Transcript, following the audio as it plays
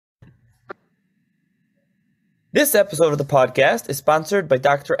This episode of the podcast is sponsored by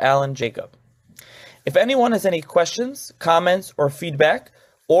Dr. Alan Jacob. If anyone has any questions, comments, or feedback,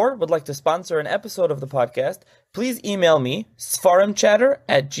 or would like to sponsor an episode of the podcast, please email me,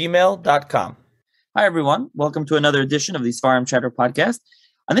 seforimchatter@gmail.com. Hi, everyone. Welcome to another edition of the Seforim Chatter podcast.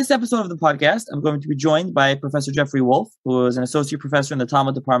 On this episode of the podcast, I'm going to be joined by Professor Jeffrey Woolf, who is an associate professor in the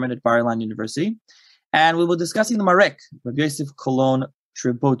Talmud department at Bar-Ilan University. And we will be discussing the Maharik, Rabbi Yosef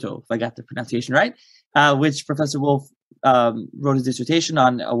Trabotto, if I got the pronunciation right, which Professor Woolf wrote his dissertation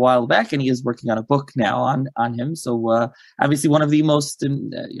on a while back, and he is working on a book now on him. So obviously one of the most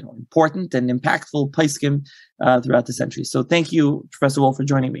important and impactful poskim throughout the century. So thank you, Professor Woolf, for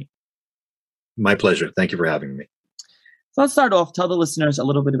joining me. My pleasure. Thank you for having me. So let's start off. Tell the listeners a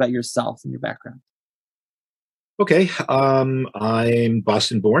little bit about yourself and your background. Okay. I'm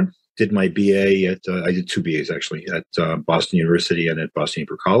Boston born. Did my BA I did two BAs actually, at Boston University and at Boston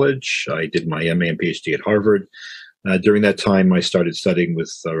Imperial College. I did my MA and PhD at Harvard. During that time, I started studying with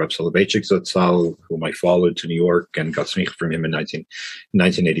Reb Soloveitchik Zatzal, whom I followed to New York and got smicha from him in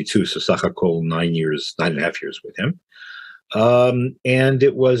 1982. So Sachakol 9.5 years with him. And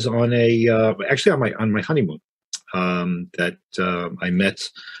it was on on my honeymoon that I met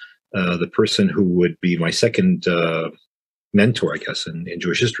the person who would be my second mentor, I guess, in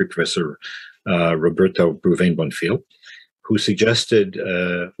Jewish history, Professor Roberto Bruvain Bonfil, who suggested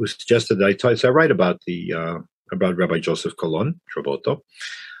that I write about about Rabbi Joseph Colon, Trabotto.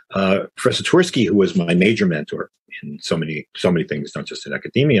 Professor Twersky, who was my major mentor in so many things, not just in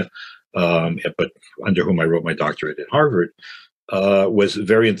academia, but under whom I wrote my doctorate at Harvard, was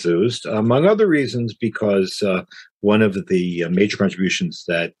very enthused, among other reasons, because one of the major contributions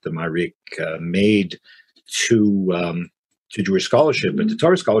that the Maharik made to Jewish scholarship and to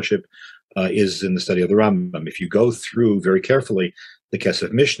Torah scholarship is in the study of the Rambam. If you go through very carefully the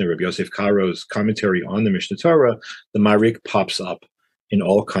Kesef Mishnah, Rabbi Yosef Karo's commentary on the Mishnah Torah, the Maharik pops up in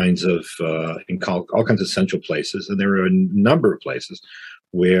all kinds of central places, and there are a number of places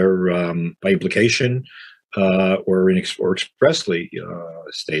where, by implication or expressly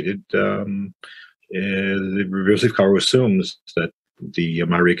stated, Rabbi Yosef Karo assumes that the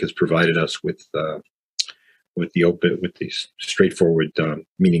Maharik has provided us with the straightforward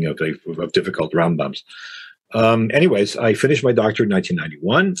meaning of difficult Rambams. Anyways, I finished my doctorate in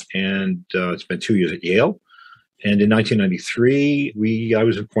 1991 and spent 2 years at Yale. And in 1993, I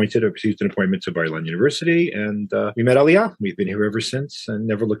received an appointment to Bar-Ilan University, and we met Aliyah. We've been here ever since and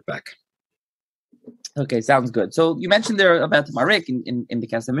never looked back. Okay, sounds good. So you mentioned there about the Maharik in the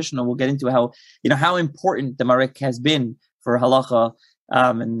Kesef Mishnah. We'll get into how important the Maharik has been for halacha.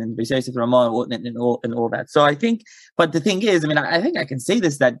 And Yosef Ramon and all that. So I think, but the thing is, I think I can say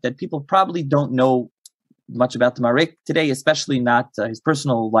this, that people probably don't know much about the Maharik today, especially not his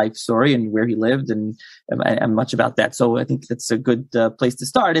personal life story and where he lived and much about that. So I think that's a good place to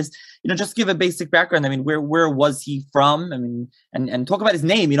start is, just give a basic background. Where was he from? And talk about his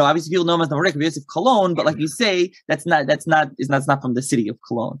name. Obviously people know him as the Maharik, Yosef Cologne, but like you say, that's not from the city of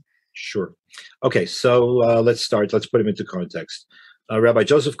Cologne. Sure. Okay. So let's start. Let's put him into context. Rabbi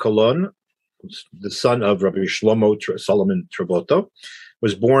Joseph Colon, the son of Rabbi Shlomo Solomon Trabotto,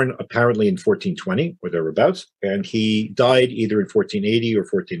 was born apparently in 1420 or thereabouts, and he died either in 1480 or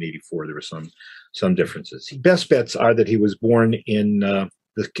 1484. There were some differences. Best bets are that he was born in the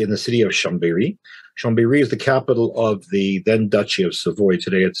city of Chambéry. Chambéry is the capital of the then Duchy of Savoy.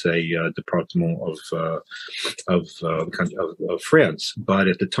 Today it's a department of France, but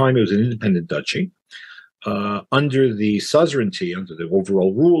at the time it was an independent duchy. Under the suzerainty, under the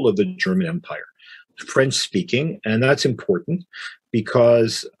overall rule of the German Empire, French-speaking, and that's important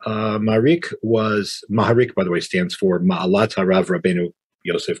because Maharik, by the way, stands for Ma'alat Harav Rabbeinu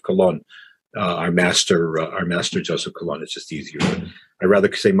Yosef Colon, our master Joseph Colon. It's just easier. I'd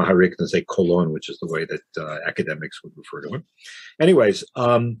rather say Maharik than say Colon, which is the way that academics would refer to him. Anyways,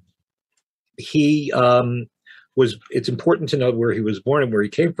 it's important to know where he was born and where he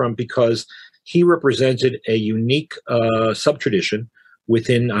came from because he represented a unique sub-tradition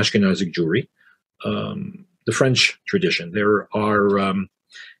within Ashkenazic Jewry, the French tradition. There are,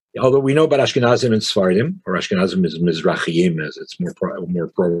 although we know about Ashkenazim and Seforim, or Ashkenazim is Mizrachiyim, as it's more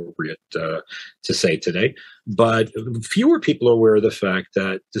appropriate to say today, but fewer people are aware of the fact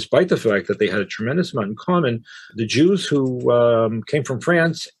that, despite the fact that they had a tremendous amount in common, the Jews who came from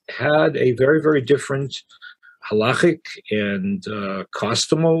France had a very, very different halachic and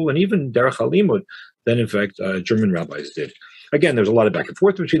costumal and even derech halimud than, in fact, German rabbis did. Again, there's a lot of back and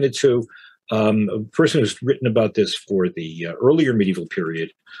forth between the two. A person who's written about this for the earlier medieval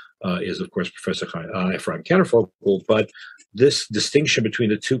period is, of course, Professor Ephraim Kanterfogel, but this distinction between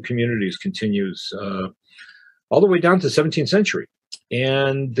the two communities continues all the way down to the 17th century.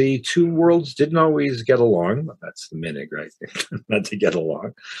 And the two worlds didn't always get along. That's the minig, right? Not to get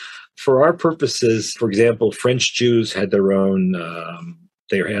along. For our purposes, for example, French Jews had their own.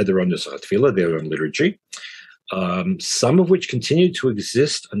 They had their own tefillah, their own liturgy. Some of which continued to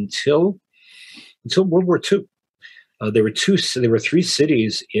exist until World War II. There were three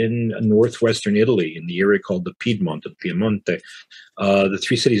cities in northwestern Italy in the area called the Piemonte. The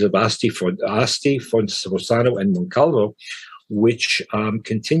three cities of Asti, Fossano, and Moncalvo, which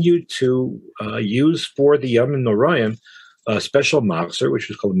continued to use for the Yom Norayim a special Machzer, which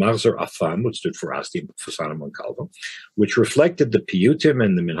was called Machzer Afam, which stood for Asti, Fossano, Moncalvo, which reflected the piyutim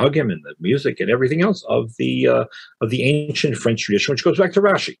and the minhagim and the music and everything else of the ancient French tradition, which goes back to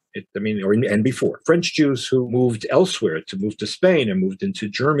Rashi. And before. French Jews who moved elsewhere, moved to Spain and moved into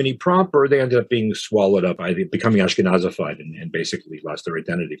Germany proper, they ended up being swallowed up, becoming Ashkenazified and basically lost their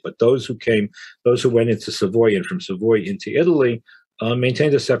identity. But those who went into Savoy and from Savoy into Italy,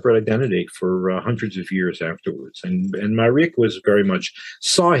 maintained a separate identity for hundreds of years afterwards. And Maharik very much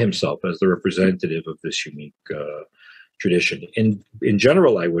saw himself as the representative of this unique tradition. In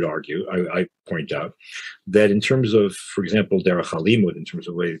general, I would argue, I point out, that in terms of, for example, Derech HaLimud, in terms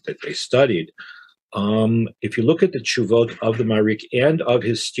of the way that they studied, if you look at the tshuvot of the Maharik and of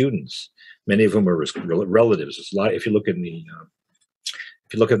his students, many of them were relatives. If you look at the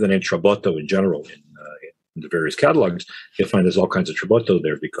name Trabotto in general, in the various catalogs, you'll find there's all kinds of Trabotto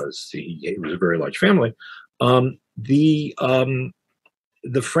there because he was a very large family. The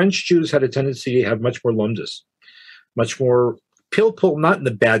French Jews had a tendency to have much more lumdus, much more pilpul, not in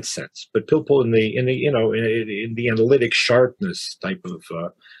the bad sense, but pilpul in the analytic sharpness type of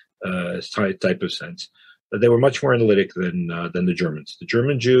sense. They were much more analytic than the Germans. The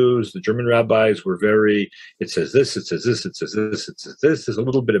German Jews, the German rabbis were very. It says this. It says this. It says this. It says this. There's a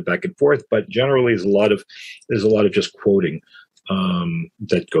little bit of back and forth, but generally, there's a lot of just quoting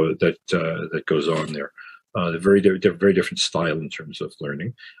that goes on there. Very different style in terms of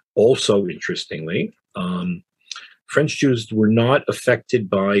learning. Also, interestingly, French Jews were not affected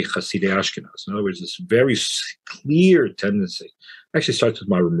by Hasidei Ashkenaz. In other words, this very clear tendency actually starts with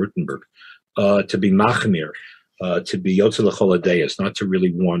Myron Rutenberg. To be machmir, to be yotze l'chol hadeis, not to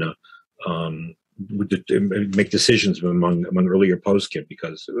really want to make decisions among earlier poskim,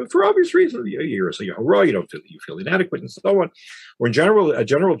 because for obvious reasons, you're a Yahorah, you feel inadequate, and so on. Or in general, a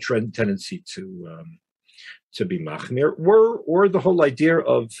general tendency to be machmir, or the whole idea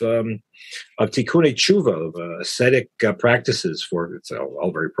of tikkunei tshuva, of ascetic practices. It's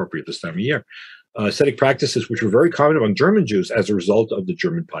all very appropriate this time of year. Ascetic practices, which were very common among German Jews as a result of the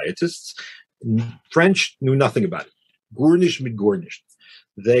German pietists. French knew nothing about it. Gurnish mit Gurnish.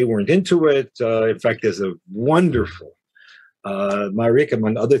 They weren't into it. In fact, there's a wonderful Maharik,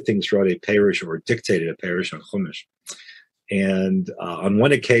 among other things, wrote a parish or dictated a parish on Chumash. And on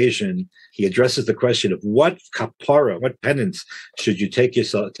one occasion, he addresses the question of what kapara, what penance should you take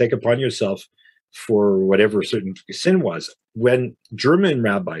upon yourself for whatever a certain sin was, when German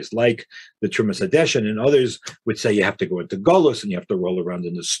rabbis like the Trumas Hadeshin and others would say you have to go into Golus and you have to roll around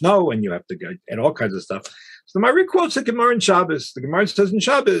in the snow and you have to go and all kinds of stuff. So the Maharik quotes the Gemara in Shabbos. The Gemara says in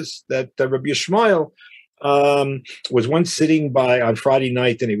Shabbos that Rabbi Yishmael was once sitting on Friday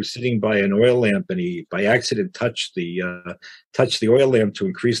night, and he was sitting by an oil lamp, and he by accident touched the oil lamp to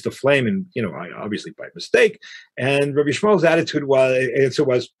increase the flame, and obviously by mistake. And Rabbi Yishmael's answer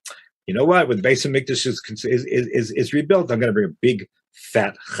was, you know what? When the base of Mikdash is rebuilt, I'm going to bring a big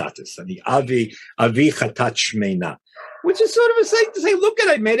fat chatas, and the avi chatat shmeina, which is sort of a saying to say, look,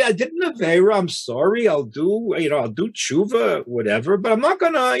 I made it. I did an avera. I'm sorry. I'll do tshuva, whatever. But I'm not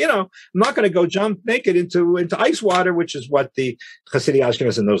gonna go jump naked into ice water, which is what the Hasidei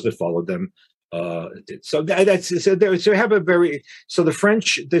Ashkenaz and those that followed them did. So this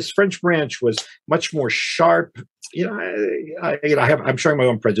French branch was much more sharp. I'm showing my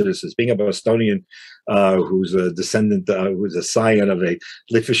own prejudices. Being a Bostonian, who's a descendant, who's a scion of a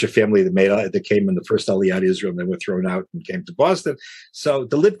Litvischer family that came in the first Aliyah to Israel and then were thrown out and came to Boston. So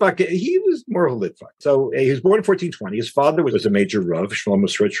the Litvak, he was more of a Litvak. So he was born in 1420. His father was a major Rav, Shlomo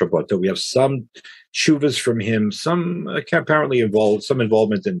Trabotto. We have some tshuvas from him, some apparently some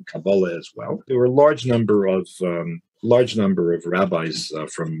involvement in Kabbalah as well. There were a large number of rabbis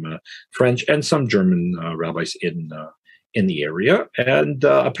from French and some German rabbis in the area. And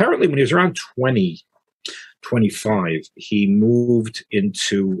apparently when he was around 25, he moved over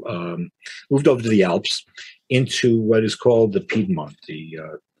to the Alps, into what is called the Piedmont, the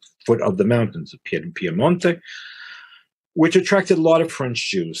foot of the mountains of Piemonte, which attracted a lot of French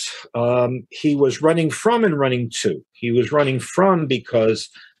Jews. He was running from and running to. He was running from because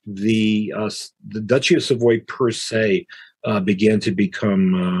the Duchy of Savoy per se began to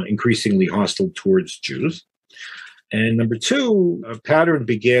become increasingly hostile towards Jews. And number two, a pattern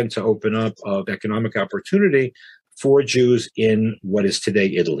began to open up of economic opportunity for Jews in what is today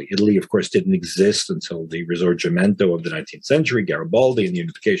Italy. Italy, of course, didn't exist until the Risorgimento of the 19th century, Garibaldi, and the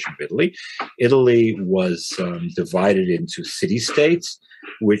unification of Italy. Italy was divided into city-states,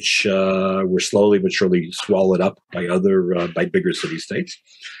 which were slowly but surely swallowed up by bigger city-states.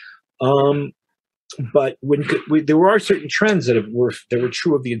 But there are certain trends that were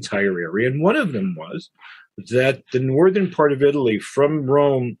true of the entire area, and one of them was that the northern part of Italy, from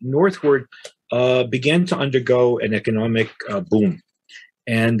Rome northward, began to undergo an economic boom,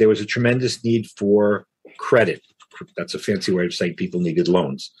 and there was a tremendous need for credit. That's a fancy way of saying people needed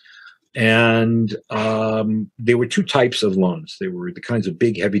loans. And there were two types of loans. There were the kinds of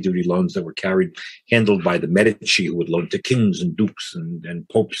big, heavy-duty loans that were handled by the Medici, who would loan to kings and dukes and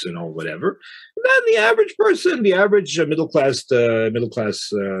popes and all whatever. And then the average person, the average middle-class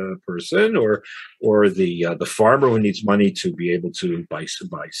person, or the farmer who needs money to be able to buy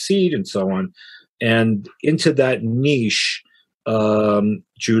seed and so on. And into that niche,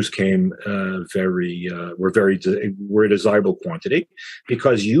 Jews came were a desirable quantity,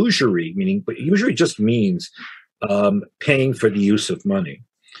 because usury just means paying for the use of money.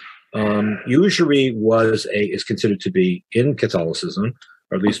 Usury is considered to be, in Catholicism,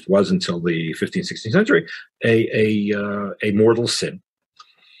 or at least was until the 15th, 16th century, a mortal sin.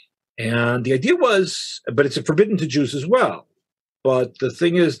 And the idea was, but it's forbidden to Jews as well. But the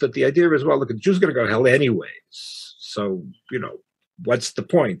thing is that the idea is, well, look, the Jews are going to go to hell anyways. So, what's the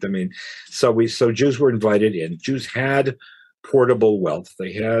point? I mean, so Jews were invited in. Jews had portable wealth.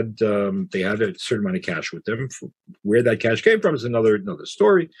 They had a certain amount of cash with them. Where that cash came from is another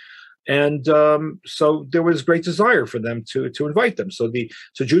story. And so there was great desire for them to invite them. So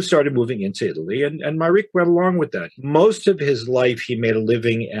Jews started moving into Italy, and Maharik went along with that. Most of his life, he made a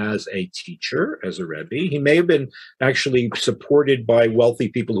living as a teacher, as a Rebbe. He may have been actually supported by wealthy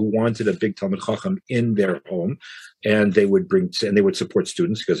people who wanted a big Talmid Chacham in their home, and they would support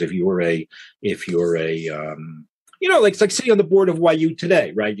students, because if you're a like it's like sitting on the board of YU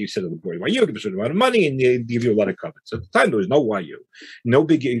today, right? You sit on the board of YU, give a certain amount of money, and they give you a lot of covenants. At the time, there was no YU.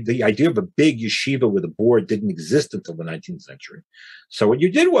 The idea of a big yeshiva with a board didn't exist until the 19th century. So what you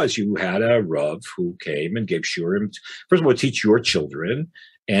did was you had a Rav who came and gave shiurim, first of all, teach your children,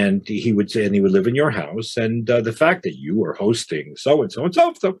 and he would live in your house. And the fact that you were hosting so and so and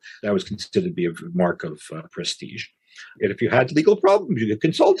so, that was considered to be a mark of prestige. And if you had legal problems, you could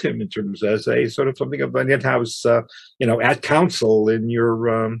consult him in terms as a sort of something of an in-house, at counsel in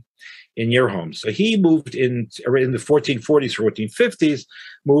your home. So he moved in the 1440s or 1450s,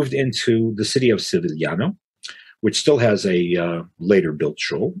 moved into the city of Sivigliano, which still has a later built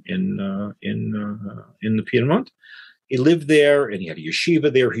shul in the Piedmont. He lived there, and he had a yeshiva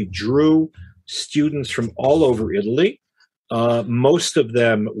there. He drew students from all over Italy. Most of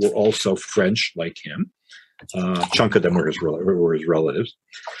them were also French, like him. Chunk of them were his relatives.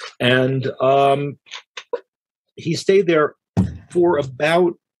 And he stayed there for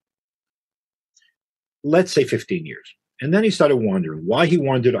about, let's say, 15 years. And then he started wandering. Why he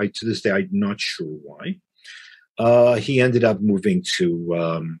wandered, to this day, I'm not sure why. He ended up moving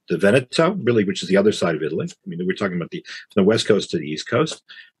to the Veneto, really, which is the other side of Italy. I mean, we're talking about from the west coast to the east coast.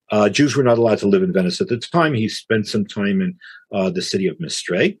 Jews were not allowed to live in Venice at the time. He spent some time in the city of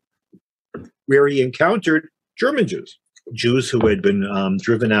Mestre, where he encountered German Jews who had been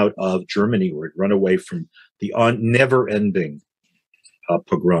driven out of Germany, or had run away from the never-ending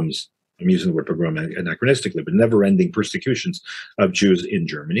pogroms. I'm using the word pogrom anachronistically, but never-ending persecutions of Jews in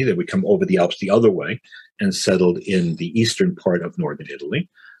Germany. They would come over the Alps the other way and settled in the eastern part of northern Italy.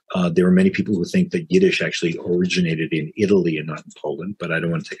 There are many people who think that Yiddish actually originated in Italy and not in Poland, but I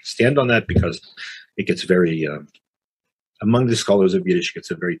don't want to take a stand on that, because it gets very among the scholars of Yiddish, gets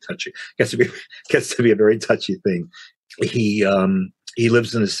to be a very touchy thing. He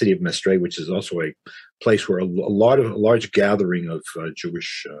lives in the city of Mestre, which is also a place where a large gathering of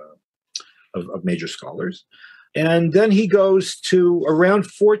Jewish of major scholars. And then he goes to around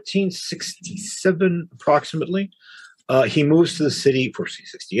 1467, approximately. He moves to the city,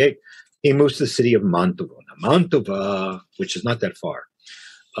 1468. He moves to the city of Mantova. Now, Mantova, which is not that far,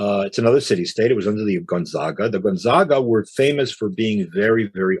 it's another city-state. It was under the Gonzaga. The Gonzaga were famous for being very,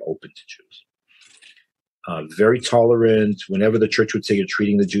 very open to Jews, very tolerant. Whenever the church would say you're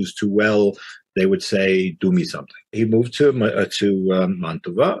treating the Jews too well, they would say, do me something. He moved to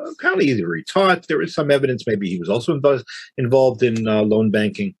Mantova. Apparently either he taught. There is some evidence maybe he was also involved in loan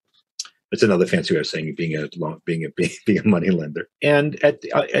banking. It's another fancy way of saying being a money lender. And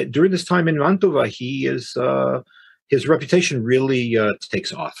during this time in Mantova, his reputation really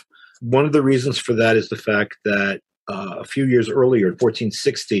takes off. One of the reasons for that is the fact that a few years earlier, in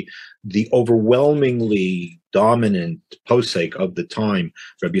 1460, the overwhelmingly dominant posek of the time,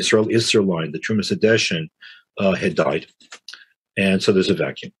 Rabbi Yisrael Isserlein, the Trumas Hadeshin, had died. And so there's a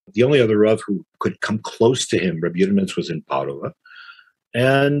vacuum. The only other Rav who could come close to him, Rabbi Yudimintz, was in Padova.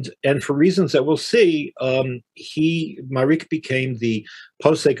 And for reasons that we'll see, Maharik became the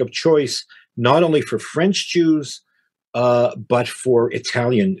posek of choice, not only for French Jews, but for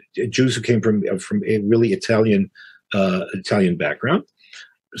Italian Jews who came from a really Italian background.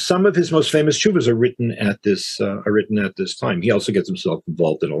 Some of his most famous tshuvas are written at this time. He also gets himself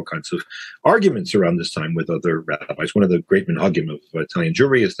involved in all kinds of arguments around this time with other rabbis. One of the great minhagim of Italian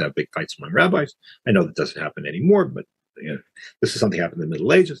Jewry is to have big fights among rabbis. I know that doesn't happen anymore, but this is something that happened in the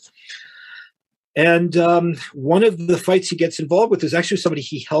Middle Ages. And one of the fights he gets involved with is actually somebody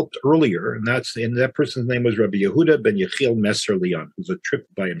he helped earlier, and that person's name was Rabbi Yehuda ben Yechiel Messer Leon, who's a trip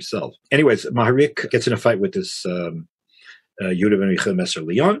by himself. Anyways, Maharik gets in a fight with this Yehuda ben Yechiel Messer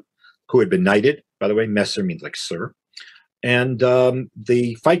Leon, who had been knighted. By the way, Messer means like sir. And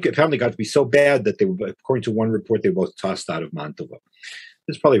the fight apparently got to be so bad that they were, according to one report, they were both tossed out of Mantova.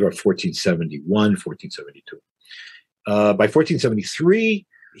 This is probably about 1471, 1472. By 1473,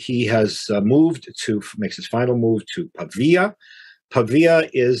 he has makes his final move to Pavia. Pavia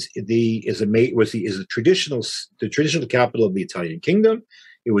is the traditional capital of the Italian kingdom.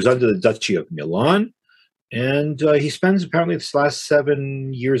 It was under the Duchy of Milan, and he spends apparently the last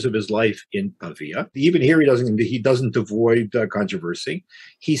 7 years of his life in Pavia. Even here, he doesn't avoid controversy.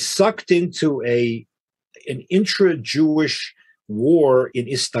 He's sucked into an intra-Jewish war in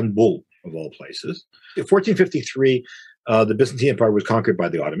Istanbul, of all places. In 1453, the Byzantine Empire was conquered by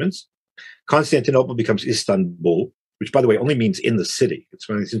the Ottomans. Constantinople becomes Istanbul, which, by the way, only means in the city. It's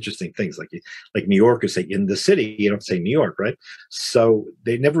one of these interesting things, like New Yorkers say in the city. You don't say New York, right? So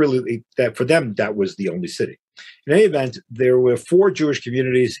they never really, for them, that was the only city. In any event, there were 4 Jewish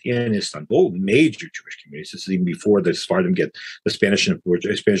communities in Istanbul, major Jewish communities. This is even before the Spanish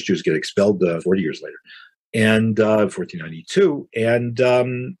Jews get expelled 40 years later, and 1492. And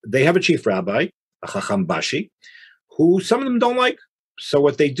they have a chief rabbi, a Chacham Bashi, who some of them don't like. So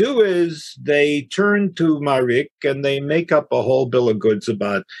what they do is they turn to Maharik and they make up a whole bill of goods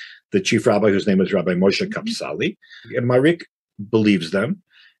about the chief rabbi, whose name is Rabbi Moshe Kapsali. And Maharik believes them,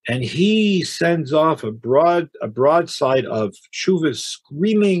 and he sends off a broadside of tshuvas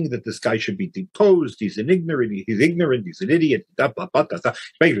screaming that this guy should be deposed. He's ignorant. He's an idiot.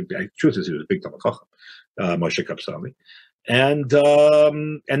 Truth is, he was a big Talmid Chacham, Moshe Kapsali. And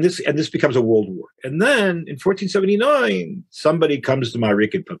this becomes a world war. And then in 1479, somebody comes to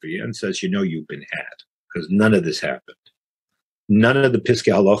Maharik in Pavia and says, you've been had, because none of this happened. None of the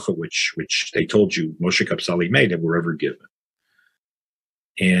Piskei Halacha, which they told you Moshe Kapsali made, were ever given.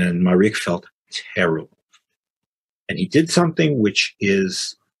 And Maharik felt terrible. And he did something which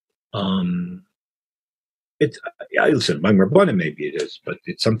is, listen, among Rabbanim maybe it is, but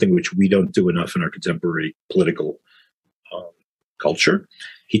it's something which we don't do enough in our contemporary political culture.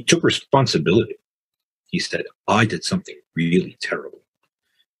 He took responsibility. He said, I did something really terrible.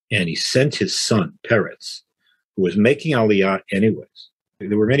 And he sent his son, Peretz, who was making Aliyah anyways.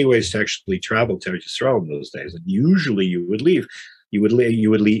 There were many ways to actually travel to Eretz Yisrael in those days. And usually you would leave. You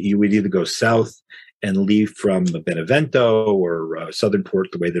would either go south and leave from Benevento or southern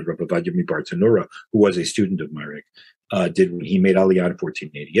port, the way that Rabbi Vadim Bartanura, who was a student of Maharik, did when he made Aliyah in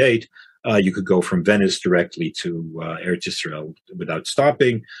 1488. You could go from Venice directly to Eretz Yisrael without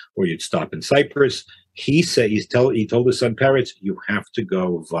stopping, or you'd stop in Cyprus. He told his son Peretz, you have to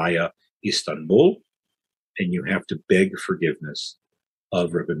go via Istanbul, and you have to beg forgiveness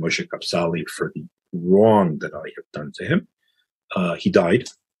of Rabbi Moshe Kapsali for the wrong that I have done to him. He died,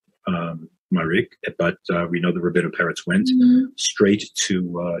 Maharik, but we know that Rabbeinu Peretz went straight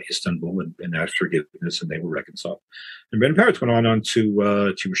to Istanbul and asked forgiveness, and they were reconciled. And Rabbeinu Peretz went on to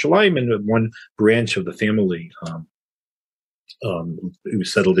Yerushalayim, and one branch of the family who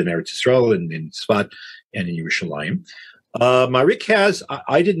was settled in Eretz Yisrael and in Tzfat and in Yerushalayim. Maharik has,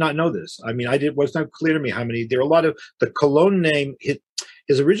 I did not know this. I mean, it was not clear to me how many. There are a lot of, the Cologne name,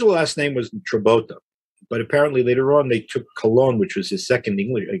 his original last name was Trabotto. But apparently later on they took Cologne, which was his second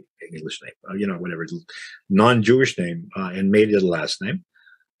English name, whatever, non-Jewish name, and made it a last name.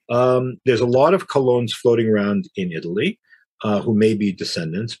 There's a lot of Colognes floating around in Italy who may be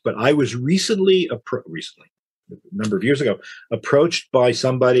descendants. But I was recently, a number of years ago, approached by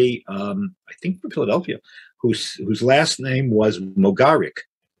somebody, I think from Philadelphia, whose last name was Mogarik.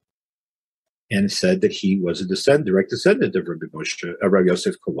 and said that he was a direct descendant of Rabbi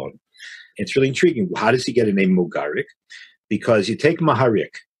Yosef Kolon. It's really intriguing. How does he get a name Maharik? Because you take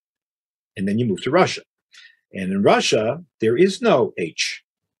Maharik, and then you move to Russia. And in Russia, there is no H.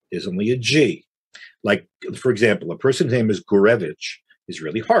 There's only a G. Like, for example, a person's name is Gurevich is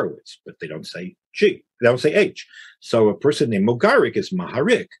really Horowitz, but they don't say G. They don't say H. So a person named Maharik is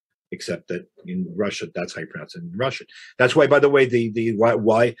Maharik, except that in Russia, that's how you pronounce it in Russian. That's why, by the way,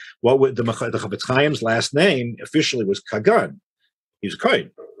 what would the Chavetz Chaim's last name officially was Kagan. He was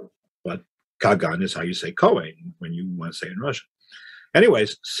Kohen, but Kagan is how you say Kohen when you want to say it in Russian.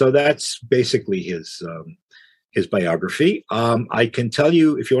 Anyways, so that's basically his biography. I can tell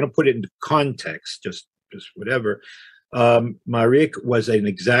you, if you want to put it into context, just whatever, Maharik was an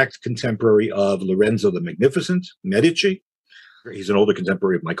exact contemporary of Lorenzo the Magnificent, Medici. He's an older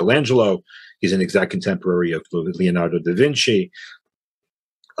contemporary of Michelangelo. He's an exact contemporary of Leonardo da Vinci.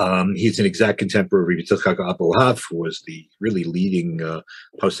 He's an exact contemporary of Yitzhak Apohaf, who was the really leading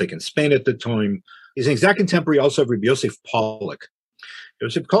posek in Spain at the time. He's an exact contemporary also of Rabbi Yosef Pollack.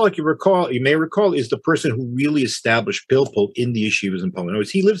 Yosef Pollack, you may recall, is the person who really established Pilpul in the yeshivas in Poland.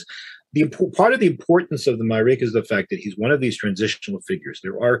 He lives. Part of the importance of the Maharik is the fact that he's one of these transitional figures.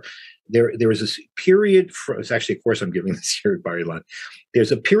 There is this period. It's actually a course I'm giving this year at Bar Ilan.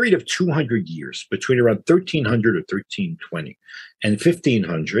 There's a period of 200 years between around 1300 or 1320 and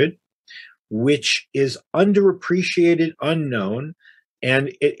 1500, which is underappreciated, unknown,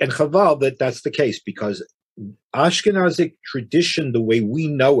 and chaval that's the case, because Ashkenazic tradition, the way we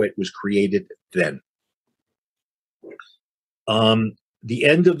know it, was created then. The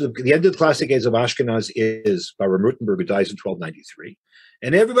end of the classic age of Ashkenaz is Baruch Rutenberg, who dies in 1293,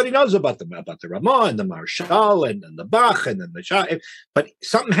 and everybody knows about the Ramah and the Marshal and the Bach and then the Shah. But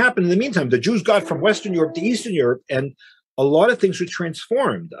something happened in the meantime. The Jews got from Western Europe to Eastern Europe, and a lot of things were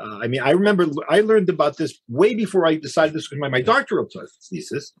transformed. I remember I learned about this way before I decided this was my doctoral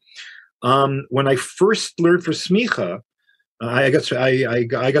thesis. When I first learned for smicha, I got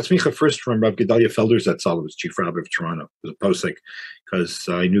smicha first from Rav Gedalia Felder Zatzal, who was chief rabbi of Toronto, was a posek, because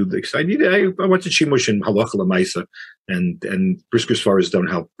I knew I went to Shimush and Halacha Lamaisa, and brisker svaras don't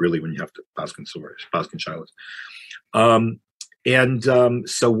help really when you have to paskin shilas.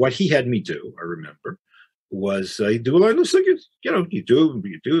 So what he had me do, I remember, was do a lot of sugyas. You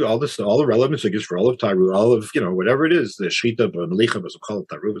do all the relevant sugyas for all of Taru, all of whatever it is, the shvita, melicha, call it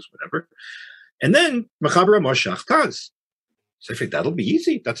Taru, Whatever, and then mechaber moshach taz. So I think that'll be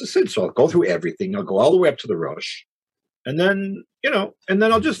easy. That's a sin. So I'll go through everything. I'll go all the way up to the Rosh, and then I'll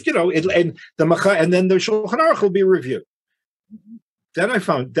just and then the Shulchan Aruch will be a review. Then I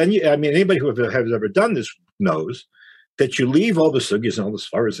found anybody who has ever done this knows that you leave all the sugyas and all the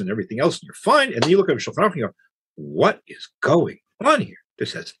svaras and everything else, and you're fine. And then you look at Shulchan Aruch and you go, what is going on here?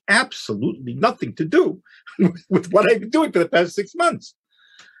 This has absolutely nothing to do with what I've been doing for the past 6 months.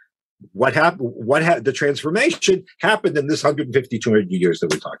 What happened? The transformation happened in this 150, 200 years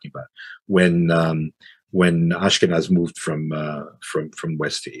that we're talking about, when Ashkenaz moved from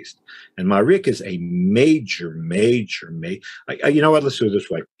west to east. And Maharik is a major. You know what? Let's do it this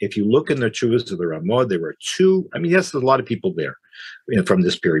way. If you look in the Chuvas of the Ramah, there were two. Yes, there's a lot of people there from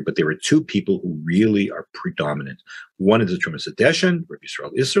this period, but there were two people who really are predominant. One is the Trumas Adeshan, Rabbi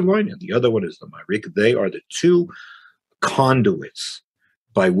Yisrael Isserloin, and the other one is the Maharik. They are the two conduits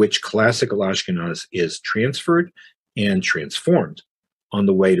by which classical Ashkenaz is transferred and transformed on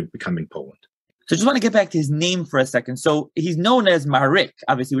the way to becoming Poland. So I just want to get back to his name for a second. So he's known as Maharik,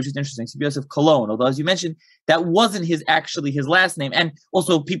 obviously, which is interesting. So Yosef Cologne, although as you mentioned, that wasn't his last name. And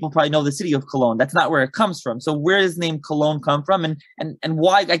also people probably know the city of Cologne. That's not where it comes from. So where does the name Cologne come from? And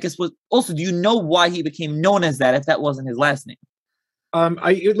why, I guess, do you know why he became known as that if that wasn't his last name?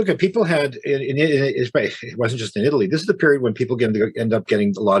 Look at people had it wasn't just in Italy. This is the period when people end up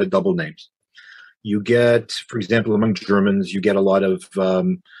getting a lot of double names. You get, for example, among Germans, you get a lot of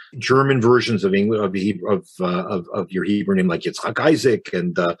German versions of English of your Hebrew name, like Yitzhak Isaac,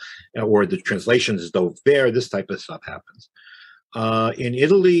 and or the translations is Dov Ber. This type of stuff happens in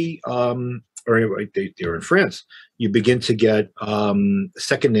Italy or in France. You begin to get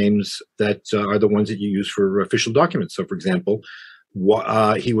second names that are the ones that you use for official documents. So, for example,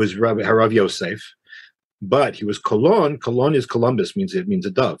 he was Harav Yosef, but he was Cologne. Cologne is Columbus, means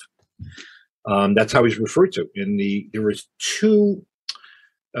a dove. That's how he's referred to. There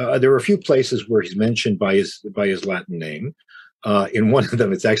were a few places where he's mentioned by his Latin name. In one of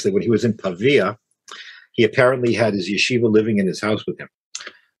them, it's actually when he was in Pavia. He apparently had his yeshiva living in his house with him,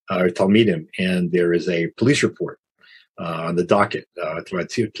 or Talmidim, and there is a police report on the docket,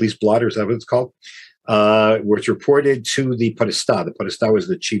 police blotter, is that what it's called? was reported to the Podestà. The Podestà was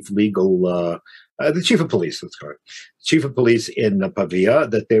the chief the chief of police, let's call it, chief of police in Pavia,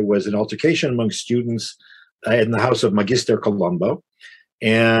 that there was an altercation among students in the house of Magister Colombo.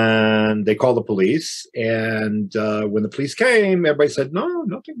 And they called the police. And when the police came, everybody said, no,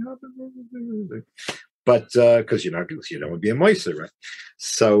 nothing happened. But because you don't want to be a moiser, right?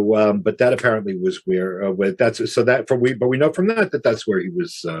 So, but that apparently was where but we know from that that's where he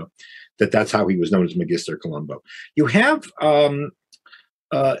was. That's how he was known as Magister Colombo. You have a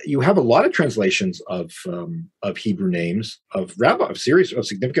lot of translations of Hebrew names of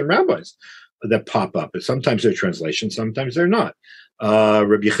significant rabbis that pop up. Sometimes they're translations, sometimes they're not.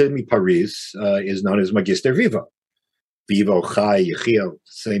 Rabbi Yechiel Paris is known as Magister Vivo. Vivo, Chai, Yechiel,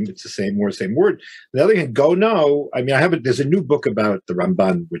 it's the same word. On the other hand, there's a new book about the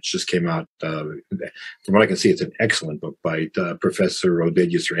Ramban, which just came out. From what I can see, it's an excellent book by Professor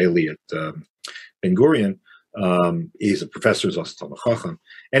Oded Yisraeli at Ben Gurion. He's a professor, he's also Talmud Chacham.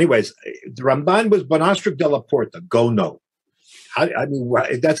 Anyways, the Ramban was Bonastrik de la Porta, Gono.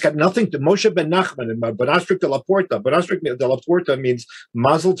 That's got nothing to Moshe ben Nachman and Bonastrik de la Porta. Bonastrik de la Porta means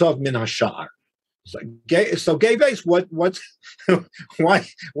Mazel Tov min hasha'ar. So gay base, what's why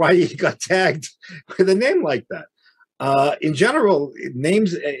he got tagged with a name like that? In general,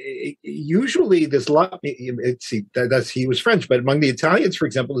 names usually there's a lot. He was French, but among the Italians, for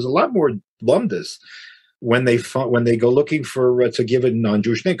example, there's a lot more blunders when they go looking for to give a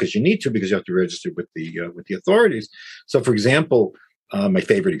non-Jewish name, because you need to, because you have to register with the authorities. So, for example, my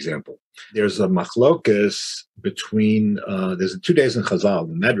favorite example, there's a machlokas between there's 2 days in Chazal,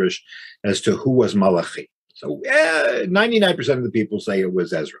 the Medrash, as to who was Malachi. So 99% of the people say it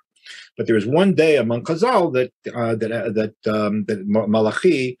was Ezra, but there was one day among Chazal that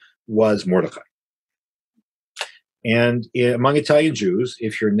Malachi was Mordechai. And among Italian Jews,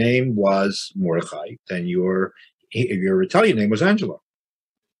 if your name was Mordechai, then your Italian name was Angelo.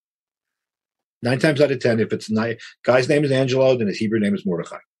 9 times out of 10, if it's guy's name is Angelo, then his Hebrew name is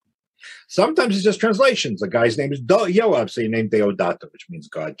Mordechai. Sometimes it's just translations. The guy's name is Yoav, so you name Deodato, which means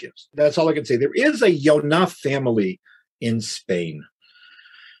God gives. That's all I can say. There is a Yonah family in Spain,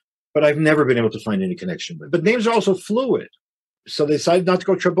 but I've never been able to find any connection with it. But names are also fluid. So they decided not to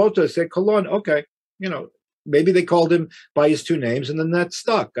go Trabotto. They said Colon, okay, maybe they called him by his 2 names, and then that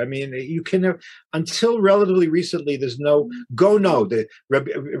stuck. I mean, you can never, until relatively recently, there's no Gono.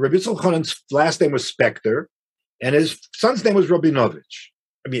 Rabbi Tzolchanan's last name was Spector, and his son's name was Rabinovich.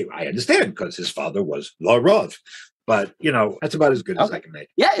 I mean, I understand because his father was Larov, but that's about as good as I can make.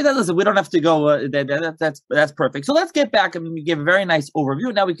 Yeah, listen, we don't have to go. That's perfect. So let's get back. I mean, we gave a very nice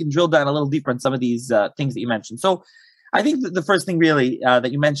overview. Now we can drill down a little deeper on some of these things that you mentioned. So I think that the first thing really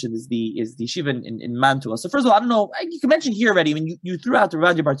that you mentioned is the yeshiva in Mantua. So first of all, I don't know, you can mention here already. I mean, you threw out the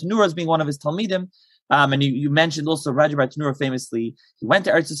Raja Bartanura as being one of his Talmidim, and you mentioned also Raja Bartanura famously. He went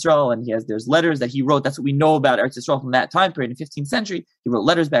to Eretz Yisrael, and there's letters that he wrote. That's what we know about Eretz Yisrael from that time period in the 15th century. He wrote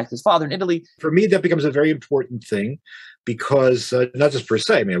letters back to his father in Italy. For me, that becomes a very important thing because not just per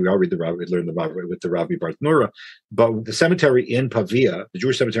se. I mean, we all learned the Rav with the Rabbi Bartanura, but the cemetery in Pavia, the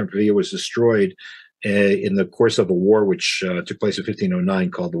Jewish cemetery in Pavia, was destroyed in the course of a war which took place in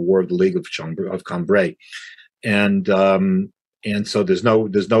 1509 called the War of the League of Cambrai, and so there's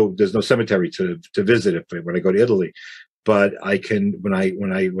no cemetery to visit when I go to Italy, but I can when I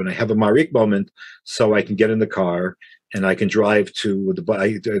have a Maharik moment, so I can get in the car and I can drive to the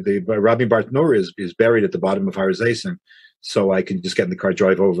Rabbi Bartanura is buried at the bottom of Har Zaysim, so I can just get in the car,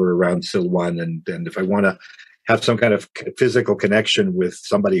 drive over around Silwan, and if I want to have some kind of physical connection with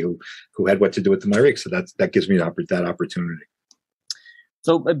somebody who had what to do with the Maharik. So that gives me that opportunity.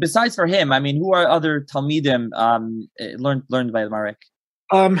 So besides for him, I mean, who are other Talmidim learned by the Maharik?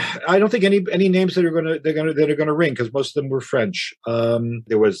 I don't think any names that are gonna ring, because most of them were French.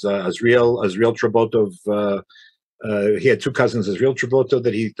 There was Azriel Trabotto. He had 2 cousins, Azriel Trabotto,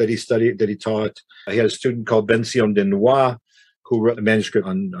 that he taught. He had a student called Ben Sion de Noir, who wrote a manuscript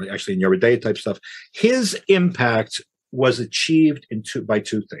on actually in Yeridea type stuff. His impact was achieved by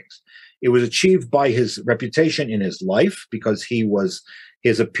 2 things. It was achieved by his reputation in his life, because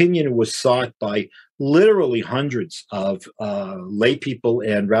his opinion was sought by literally hundreds of lay people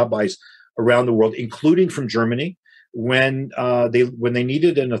and rabbis around the world, including from Germany, when they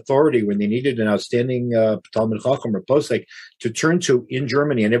needed an authority, when they needed an outstanding Talmud Chacham or Posek to turn to in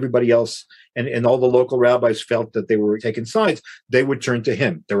Germany, and everybody else and all the local rabbis felt that they were taking sides, they would turn to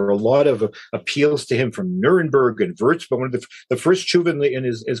him. There were a lot of appeals to him from Nuremberg and Würzburg. One of the first tshuva in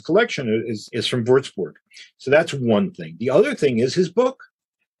his collection is from Würzburg. So that's one thing. The other thing is his book.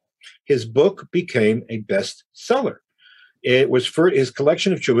 His book became a bestseller. It was for his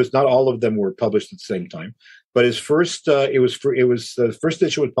collection of chuvas. Not all of them were published at the same time, but his first the first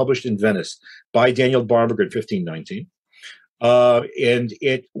issue was published in Venice by Daniel Barnberger in 1519, and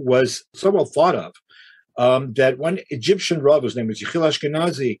it was so well thought of that one Egyptian Rav, whose name was Yechiel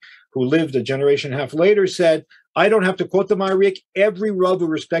Ashkenazi, who lived a generation and a half later, said, "I don't have to quote the Maharik. Every Rav who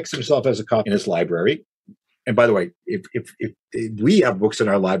respects himself has a copy in his library." And by the way, if we have books in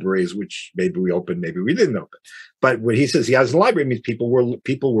our libraries, which maybe we opened, maybe we didn't open, but when he says he has a library, it means people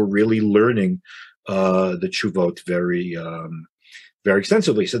were really learning the Chuvot very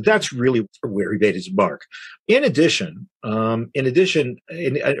extensively. So that's really where he made his mark. In addition,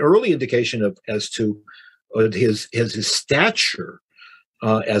 an early indication as to his stature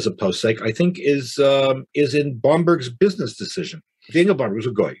as a posek, I think, is in Bomberg's business decision. Daniel Barnberg was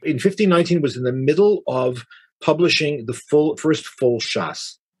a goy. In 1519, was in the middle of publishing the first full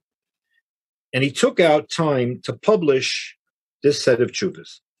Shas. And he took out time to publish this set of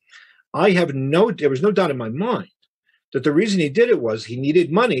chuvas. There was no doubt in my mind that the reason he did it was he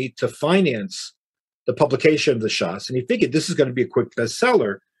needed money to finance the publication of the Shas. And he figured this is going to be a quick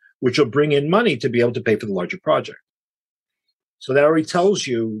bestseller, which will bring in money to be able to pay for the larger project. So that already tells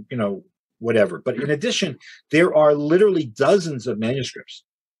you, whatever. But in addition, there are literally dozens of manuscripts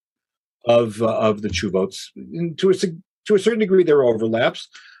of the Chuvots. To a certain degree, there are overlaps.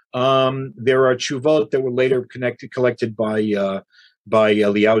 There are Chuvot that were later collected by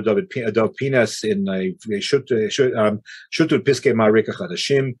Eliyahu Dov Pinas in Shutu Piskei Maharik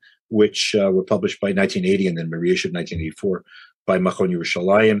Chadashim, which were published by 1980, and then reissued 1984 by Machon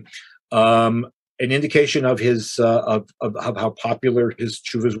Yerushalayim. An indication of his of how popular his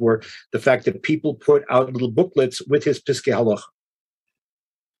chuvas were, the fact that people put out little booklets with his Piskei Halacha.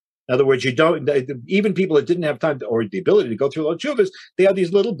 In other words, even people that didn't have time or the ability to go through all chuvas, they have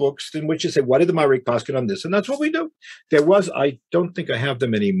these little books in which they say, what did the Maharik paskin on this? And that's what we do. I don't think I have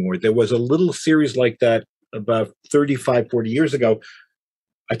them anymore. There was a little series like that about 35, 40 years ago.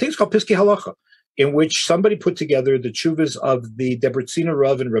 I think it's called Piskei Halacha, in which somebody put together the chuvas of the Debretziner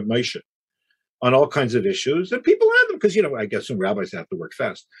Rav and Reb Moshe on all kinds of issues, and people have them because, I guess some rabbis have to work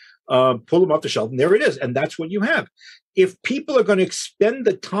fast. Pull them off the shelf, and there it is, and that's what you have. If people are going to expend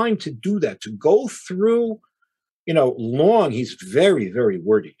the time to do that, to go through, long, he's very, very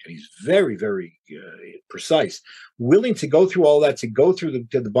wordy, and he's very, very precise, willing to go through all that, to go through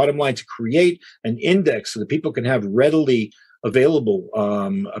to the bottom line, to create an index so that people can have readily available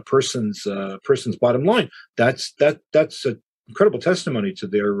a person's bottom line. That's a incredible testimony to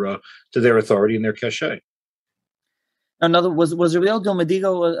their authority and their cachet. Another was Rabbi Del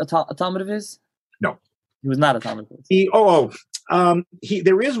Medigo a talmid of his? No, he was not a talmid of his.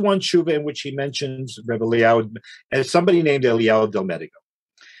 There is one tshuva in which he mentions Rabbi Eliyahu as somebody named Eliyahu Del Medigo.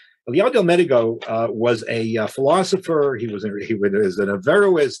 Eliyahu Del Medigo was a philosopher. He was an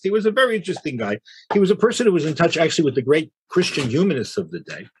Averroist. He was a very interesting guy. He was a person who was in touch actually with the great Christian humanists of the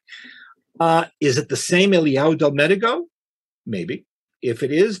day. Is it the same Eliyahu Del Medigo? Maybe. If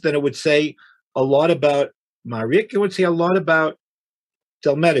it is, then it would say a lot about Maharik. It would say a lot about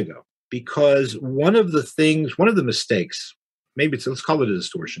Del Medigo, because one of the mistakes, let's call it a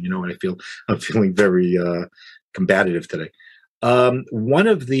distortion. I'm feeling very combative today. One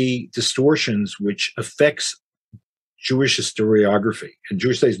of the distortions which affects Jewish historiography and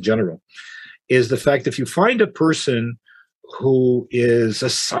Jewish studies in general is the fact that if you find a person who is a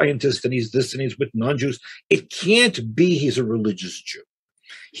scientist and he's this and he's with non-Jews, it can't be he's a religious Jew.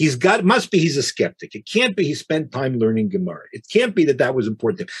 He's a skeptic. It can't be he spent time learning Gemara. It can't be that was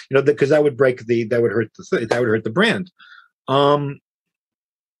important to him, because that would hurt the brand.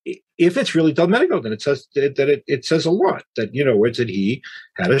 If it's really Del Medigo, then it says it says a lot that it's that he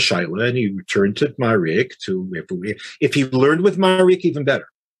had a shaila and he returned to Maharik if he learned with Maharik, even better.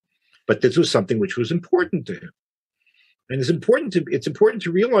 But this was something which was important to him. And it's important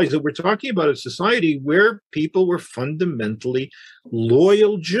to realize that we're talking about a society where people were fundamentally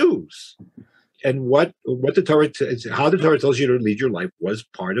loyal Jews, and what the Torah how the Torah tells you to lead your life was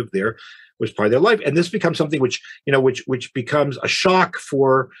part of their life. And this becomes something which becomes a shock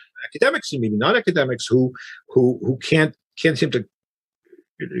for academics and maybe not academics who can't seem to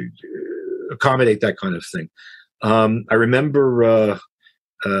accommodate that kind of thing. I remember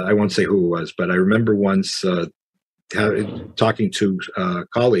I won't say who it was, but I remember once. Talking to a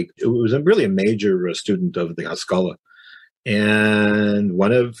colleague who was really a major student of the Haskalah, and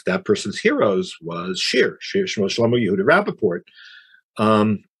one of that person's heroes was Shlomo Yehuda Rappaport,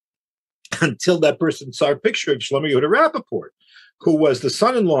 until that person saw a picture of Shlomo Yehuda Rappaport, who was the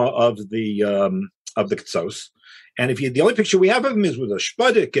son-in-law of the Ketzos, And the only picture we have of him is with a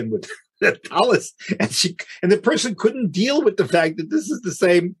shpadik and with a talis, and the person couldn't deal with the fact that this is the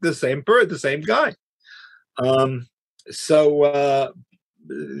same guy. So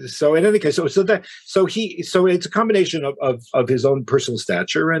in any case, so it's a combination of his own personal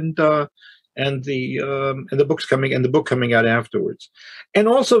stature and the book coming out afterwards, and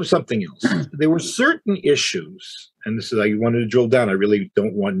also something else. There were certain issues, and this is I wanted to drill down. I really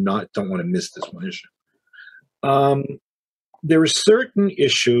don't want to miss this one issue. There were certain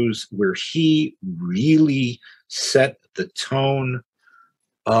issues where he really set the tone,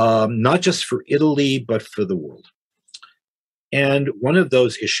 not just for Italy but for the world. And one of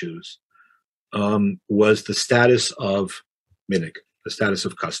those issues was the status of minig, the status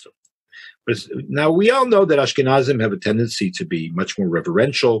of custom. Now, we all know that Ashkenazim have a tendency to be much more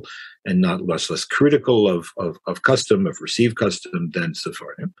reverential and less critical of custom, of received custom, than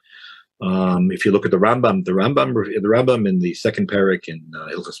Seforim. If you look at the Rambam in the second parak in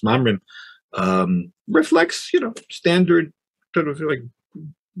Hilchos Mamrim reflects, standard sort of like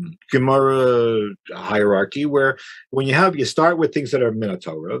Gemara hierarchy, where when you start with things that are min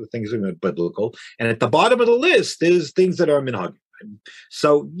Torah, the things that are biblical, and at the bottom of the list is things that are minhagim.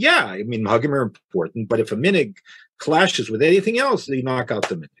 So minhagim are important, but if a minig clashes with anything else, you knock out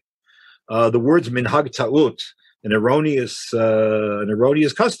the minig. The words minhag ta'ut, an erroneous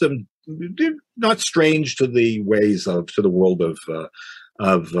custom, they're not strange to the world of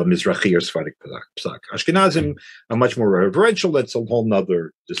Mizrahi or Sephardic Psak. Ashkenazim are much more reverential. That's a whole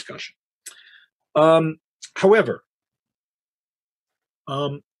nother discussion. However,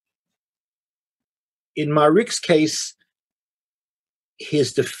 in Maharik's case,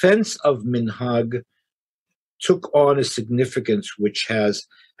 his defense of minhag took on a significance which has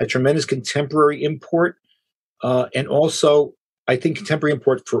a tremendous contemporary import, and also, I think, contemporary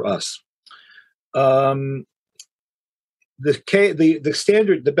import for us. The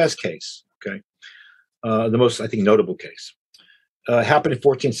best case, the most, I think, notable case, happened in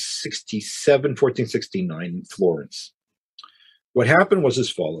 1467, 1469 in Florence. What happened was as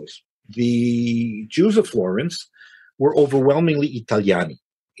follows. The Jews of Florence were overwhelmingly Italiani.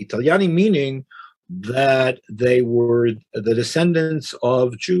 Italiani meaning that they were the descendants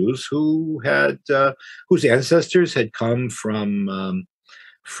of Jews who had whose ancestors had come from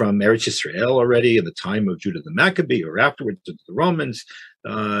Eretz Yisrael already in the time of Judah the Maccabee or afterwards to the Romans.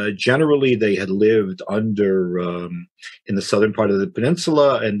 Generally, they had lived in the southern part of the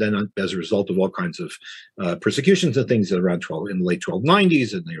peninsula, and then as a result of all kinds of persecutions and things in the late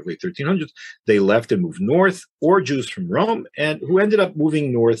 1290s and the early 1300s, they left and moved north, or Jews from Rome, and who ended up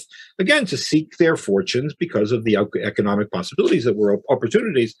moving north again to seek their fortunes because of the economic opportunities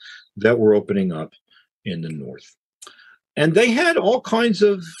that were opening up in the north. And they had all kinds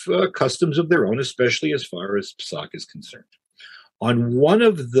of customs of their own, especially as far as Psak is concerned. On one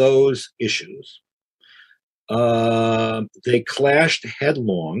of those issues, they clashed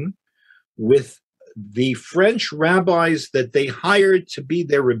headlong with the French rabbis that they hired to be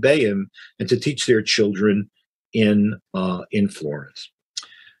their rebbeim and to teach their children in Florence.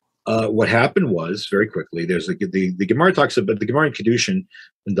 What happened was, very quickly, there's the Gemara talks about the Gemara in Kedushin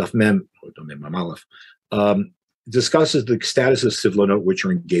and Daf Mem, or Daf Mem Aleph, discusses the status of sivlonot, which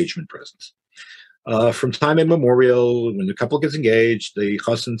are engagement presents. From time immemorial, when the couple gets engaged, the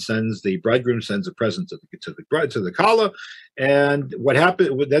bridegroom sends a present to the kala, and what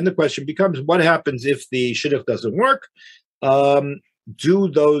happened? Then the question becomes, what happens if the shidduch doesn't work?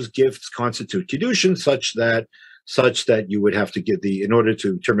 Do those gifts constitute kiddushin, such that you would have to give in order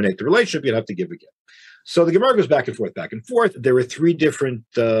to terminate the relationship, you'd have to give a gift. So the Gemara goes back and forth. There are three different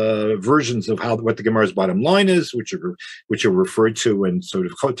versions of what the Gemara's bottom line is, which are referred to in sort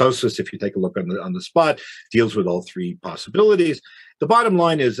of Tosfos. If you take a look on the spot, deals with all three possibilities. The bottom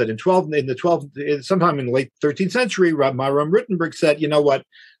line is that sometime in the late 13th century, Maharam Rittenberg said, you know what?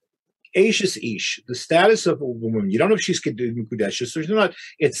 Ashes ish, the status of a woman, you don't know if she's Kudeshes or not.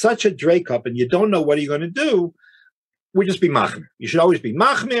 It's such a drake-up, and you don't know what are you going to do. We just be machmir. You should always be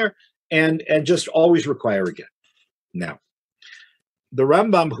machmir. And just always require a get. Now, the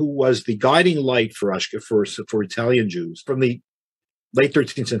Rambam, who was the guiding light for Italian Jews from the late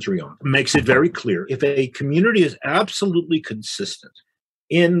 13th century on, makes it very clear: if a community is absolutely consistent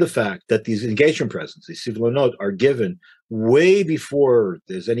in the fact that these engagement presents, these sivlonot, are given way before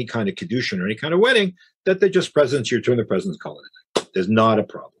there's any kind of kiddushin or any kind of wedding, that they're just presents, you return the presents, call it a day. There's not a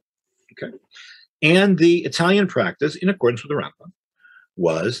problem. Okay, and the Italian practice, in accordance with the Rambam,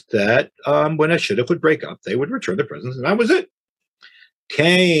 was that when a shidduch would break up, they would return the presents, and that was it.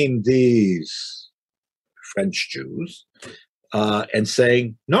 Came these French Jews and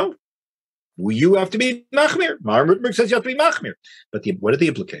saying, no, You have to be machmir. Maharik says you have to be machmir. But what are the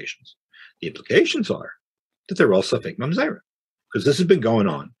implications? The implications are that they're all safek mamzera, because this has been going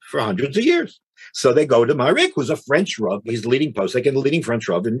on for hundreds of years. So they go to Maharik, who's a French Rav. He's the leading posek and the leading French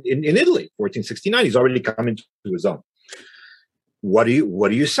Rav in Italy, 1469. He's already come into his own. What do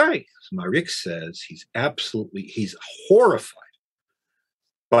you say? So Maharik says he's horrified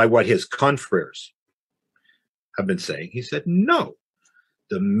by what his confreres have been saying. He said, no,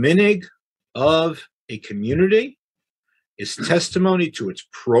 the minig of a community is testimony to its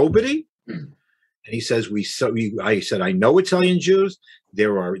probity. And he says, I said, I know Italian Jews.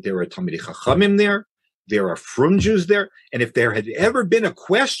 There are Talmidei Chachamim there. There are Frum Jews there. And if there had ever been a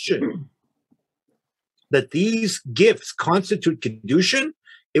question that these gifts constitute Kedushin,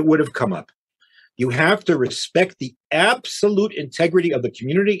 it would have come up. You have to respect the absolute integrity of the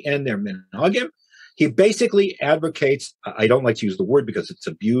community and their minhagim. He basically advocates, I don't like to use the word because it's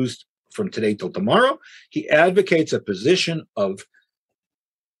abused from today till tomorrow. He advocates a position of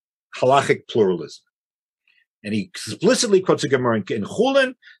halachic pluralism. And he explicitly quotes a Gemara in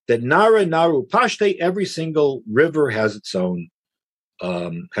Chulin that Nara, Naru, Pashte, every single river has its own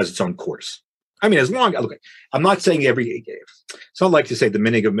course. I mean, as long, look, I'm not saying it's not like to say the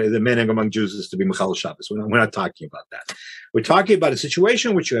minig among Jews is to be Mechal Shabbos. We're not talking about that. We're talking about a situation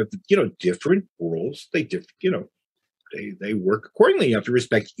in which you have, different rules. They work accordingly. You have to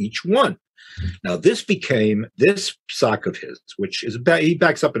respect each one. Now, this psak of his, which is he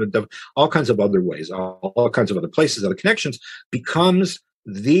backs up in all kinds of other ways, all kinds of other places, other connections, becomes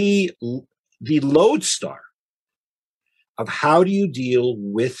the lodestar of how do you deal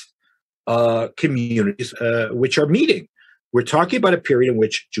with communities which are meeting. We're talking about a period in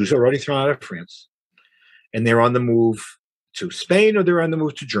which Jews are already thrown out of France, and they're on the move to Spain, or they're on the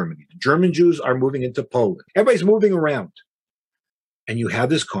move to Germany. The German Jews are moving into Poland. Everybody's moving around. And you have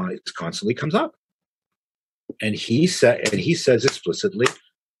this it constantly comes up. And he says explicitly,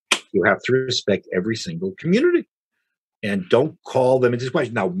 you have to respect every single community. And don't call them into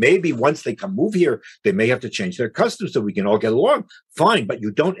question. Now, maybe once they move here, they may have to change their customs so we can all get along. Fine, but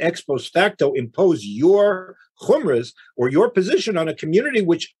you don't ex post facto impose your chumras or your position on a community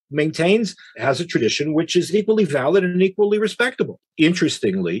which has a tradition which is equally valid and equally respectable.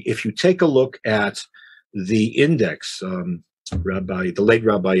 Interestingly, if you take a look at the index, the late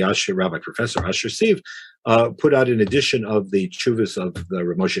Rabbi Professor Asher Siv put out an edition of the Chuvas of the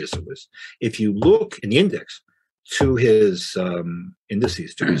Ramoshe Yisraelis. If you look in the index to his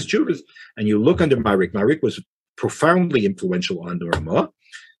indices, to his Chuvas, and you look under Maharik was profoundly influential on the Ramah.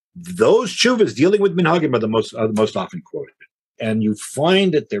 Those Chuvas dealing with minhagim are the most often quoted. And you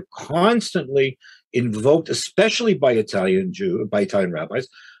find that they're constantly invoked, especially by Italian rabbis,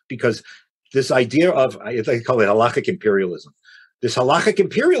 because this idea of, they call it halachic imperialism. This halachic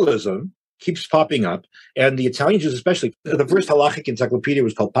imperialism keeps popping up, and the Italian Jews, especially, the first halachic encyclopedia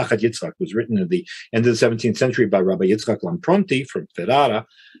was called Pachad Yitzchak, was written at the end of the 17th century by Rabbi Yitzchak Lampronti from Ferrara.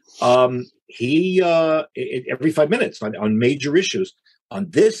 He every 5 minutes on major issues, on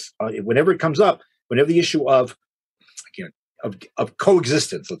this, whenever it comes up, whenever the issue of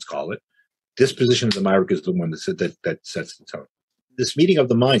coexistence, let's call it, this position of the Maharik is the one that sets the tone. This meeting of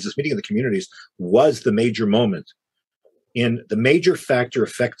the minds, this meeting of the communities, was the major moment. In the major factor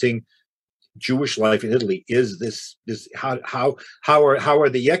affecting Jewish life in Italy is this how are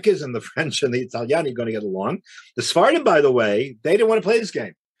the Yekes and the French and the Italiani going to get along? The Sephardim, by the way, they didn't want to play this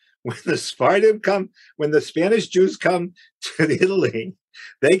game. When the Spanish Jews come to Italy,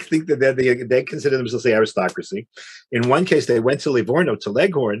 they think that they consider themselves the aristocracy. In one case, they went to Livorno, to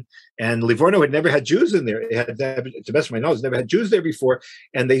Leghorn, and Livorno had never had Jews in there. It had, to the best of my knowledge, never had Jews there before.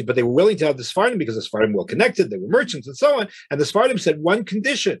 But they were willing to have the Sephardim because the Sephardim were well connected. They were merchants and so on. And the Sephardim said one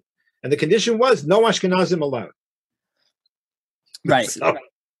condition, and the condition was no Ashkenazim allowed. Right.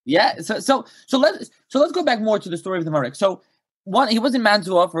 Yeah. So let's go back more to the story of the Maharik. So, he was in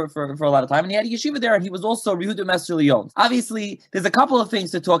Mantua for a lot of time, and he had a yeshiva there, and he was also Yehuda Messer Leon. Obviously, there's a couple of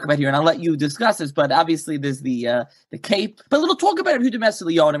things to talk about here, and I'll let you discuss this, but obviously there's the cape. But a little talk about Yehuda Messer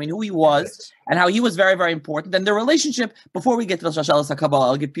Leon, I mean, who he was, and how he was very, very important, and the relationship, before we get to the Shashalas HaKabbalah,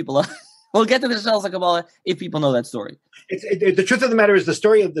 I'll give people we'll get to the Shashalas HaKabbalah if people know that story. The truth of the matter is the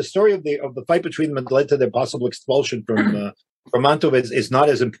story of the fight between them that led to their possible expulsion from Mantua is not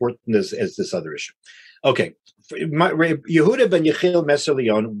as important as this other issue. Okay, Yehuda ben Yechiel Messer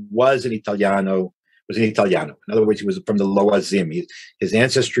Leon was an Italiano. In other words, he was from the Loazim. His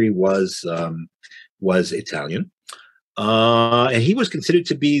ancestry was Italian, and he was considered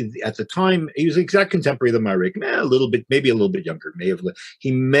to be, at the time, he was an exact contemporary of the Maharik. Maybe a little bit younger.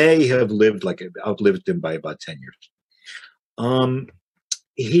 He may have outlived him by about 10 years.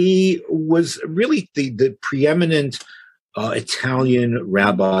 he was really the preeminent Italian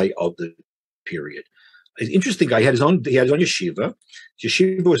rabbi of the period. An interesting guy. He had his own yeshiva. His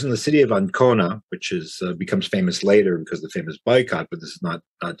yeshiva was in the city of Ancona, which is becomes famous later because of the famous boycott. But this is not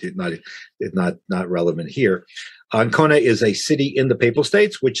relevant here. Ancona is a city in the Papal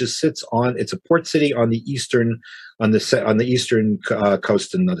States, which sits on. It's a port city on the eastern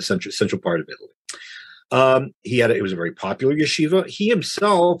coast in the central part of Italy. It was a very popular yeshiva. He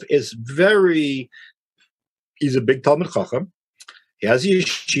himself is he's a big Talmud Chacham. He has a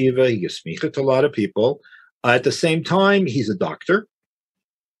yeshiva. He gives smicha to a lot of people. At the same time, he's a doctor.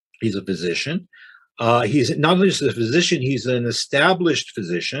 He's a physician. He's not only just a physician, he's an established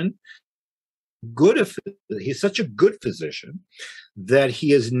physician. He's such a good physician that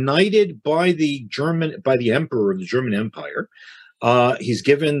he is knighted by the emperor of the German Empire. He's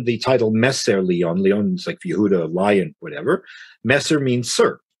given the title Messer Leon. Leon is like Yehuda, lion, whatever. Messer means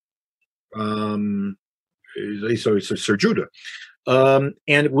sir. So Sir Judah.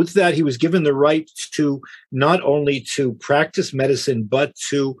 And with that, he was given the right to not only to practice medicine, but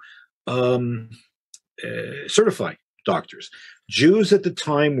to certify doctors. Jews at the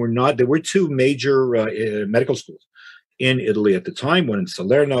time there were two major medical schools in Italy at the time, one in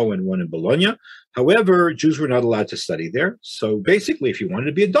Salerno and one in Bologna. However, Jews were not allowed to study there. So basically, if you wanted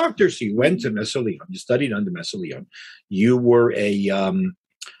to be a doctor, so you went to Messer Leon, you studied under Messer Leon, you were you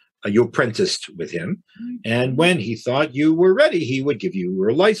apprenticed with him. And when he thought you were ready, he would give you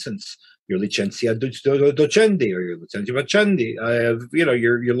your license, your licencia docendi or your licencia facendi,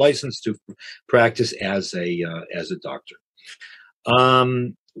 your license to practice as a doctor.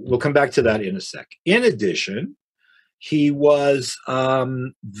 We'll come back to that in a sec. In he was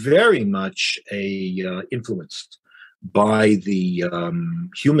very much influenced by the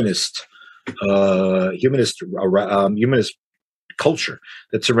humanist culture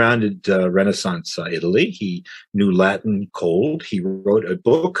that surrounded Renaissance Italy. He knew Latin cold. He wrote a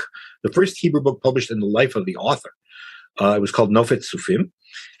book, the first Hebrew book published in the life of the author. It was called Nofet Sufim,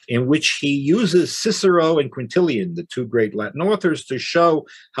 in which he uses Cicero and Quintilian, the two great Latin authors, to show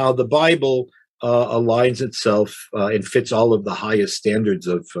how the Bible aligns itself and fits all of the highest standards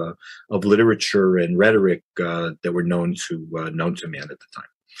of literature and rhetoric that were known to man at the time.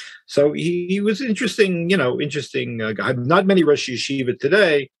 So he was interesting guy. Not many Rosh Yeshiva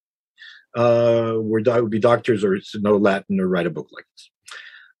today would be doctors or know Latin or write a book like this.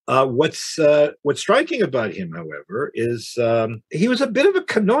 What's striking about him, however, is he was a bit of a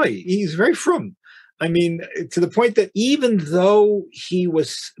kanoi. He's very frum. I mean, to the point that even though he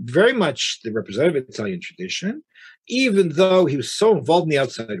was very much the representative of Italian tradition, even though he was so involved in the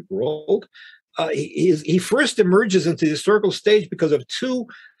outside world, he first emerges into the historical stage because of two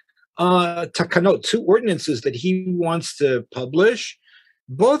takanot, two ordinances that he wants to publish,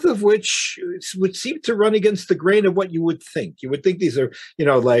 both of which would seem to run against the grain of what you would think. You would think these are,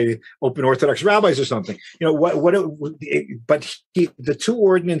 like open Orthodox rabbis or something. But the two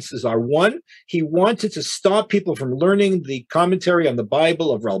ordinances are: one, he wanted to stop people from learning the commentary on the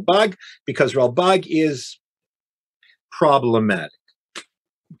Bible of Ralbag because Ralbag is problematic.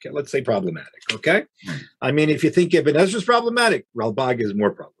 Okay, let's say problematic. Okay, I mean, if you think Ibn Ezra is problematic, Ralbag is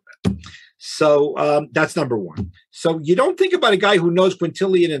more problematic. So that's number one. So you don't think about a guy who knows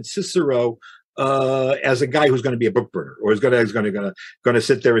Quintilian and Cicero as a guy who's going to be a book burner or is going to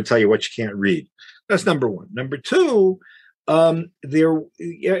sit there and tell you what you can't read. That's number one. Number two, we all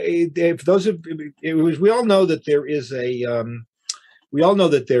know that there is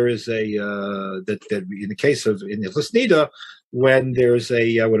that in the case of in Lisnida, when there's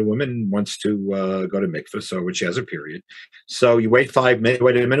when a woman wants to go to mikveh, so when she has a period, so you wait a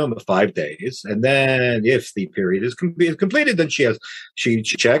minimum of 5 days, and then if the period is completed, then she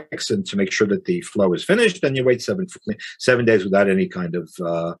checks and to make sure that the flow is finished. Then you wait 7 days without any kind of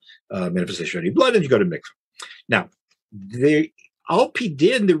manifestation of any blood, and you go to mikveh. Now, al pi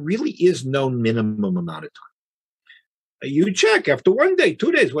din, there really is no minimum amount of time. You check after 1 day,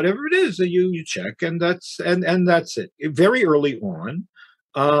 2 days, whatever it is, you check, and that's it. Very early on,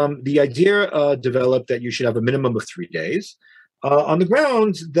 the idea developed that you should have a minimum of 3 days, on the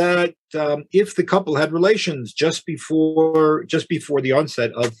grounds that if the couple had relations just before the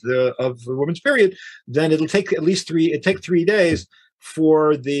onset of the woman's period, then it'll take at least 3 days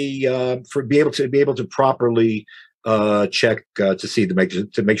for be able to properly check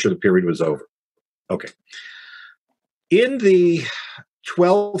to make sure the period was over. Okay. In the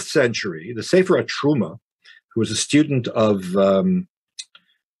 12th century, the Sefer Truma, who was a student of Rabbi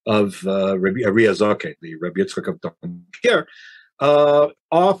Ariazake, the Rabbi Yitzchak of Dompierre,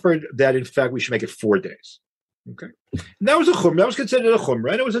 offered that in fact we should make it 4 days. Okay, and that was a chumrah. That was considered a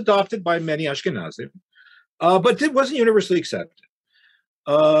chumrah, and it was adopted by many Ashkenazim, but it wasn't universally accepted.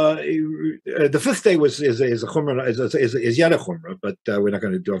 The fifth day is a chumrah, is yet a chumrah, but we're not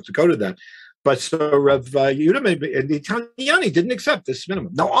going to have to go to that. But so Rav Yehuda and the Italiani didn't accept this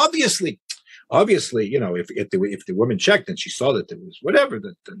minimum. Now, obviously, if the woman checked and she saw that there was whatever,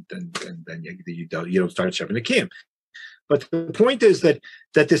 then you don't start shaving a kim. But the point is that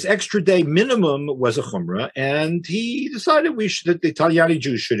this extra day minimum was a chumrah, and he decided that the Italiani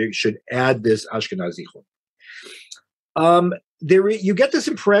Jews should add this Ashkenazi chumrah. You get this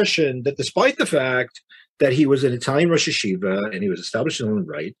impression that despite the fact that he was an Italian Rosh Hashiva and he was established in his own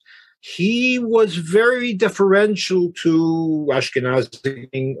right, he was very deferential to Ashkenazi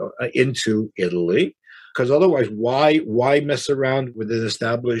into Italy, because otherwise, why mess around with an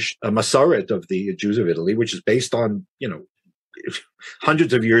established Masaret of the Jews of Italy, which is based on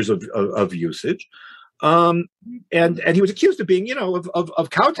hundreds of years of usage, and he was accused of being of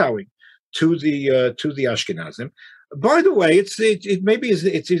kowtowing to the Ashkenazim. By the way, I think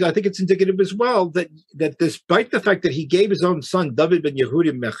it's indicative as well that despite the fact that he gave his own son David ben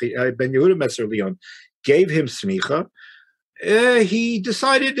Yehuda Messer Leon, gave him smicha, he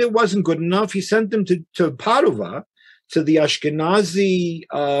decided it wasn't good enough. He sent him to Padova, to the Ashkenazi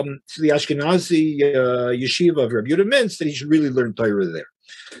yeshiva of Rabbi Yehuda Mintz, that he should really learn Torah there.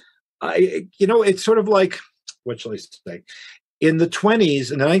 It's sort of like, what shall I say? In the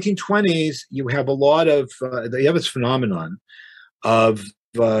 1920s, you have a lot of you have this phenomenon of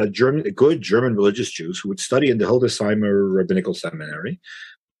good German religious Jews who would study in the Hildesheimer Rabbinical Seminary.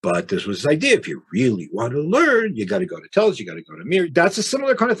 But this was this idea: if you really want to learn, you got to go to Telz, you got to go to Mir. That's a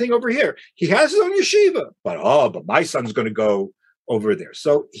similar kind of thing over here. He has his own yeshiva, but my son's going to go over there.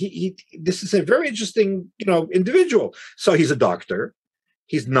 So this is a very interesting individual. So he's a doctor,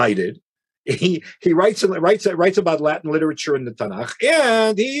 he's knighted. He writes about Latin literature in the Tanakh,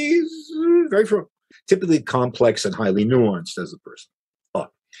 and he's very typically complex and highly nuanced as a person.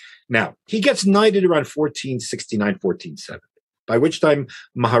 Now, he gets knighted around 1469, 1470, by which time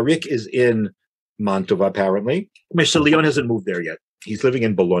Maharik is in Mantova, apparently. Mr. Leon hasn't moved there yet. He's living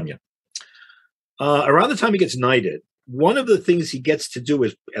in Bologna. Around the time he gets knighted, one of the things he gets to do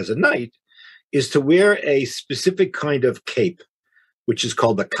as a knight is to wear a specific kind of cape, which is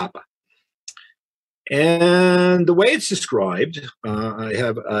called the kappa. And the way it's described, it's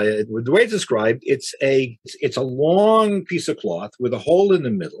a long piece of cloth with a hole in the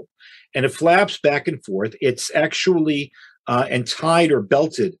middle, and it flaps back and forth. It's actually and tied or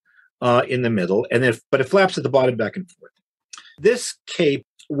belted in the middle, but it flaps at the bottom back and forth. This cape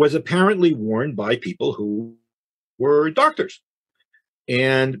was apparently worn by people who were doctors,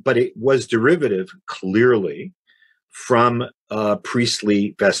 but it was derivative, clearly, from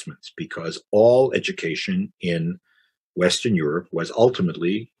priestly vestments, because all education in Western Europe was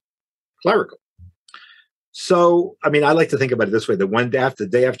ultimately clerical. So, I like to think about it this way: that the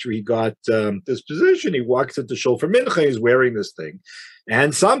day after he got this position, he walks into shul for mincha, he's wearing this thing,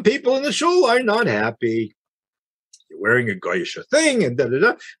 and some people in the shul are not happy. You're wearing a goyish thing, and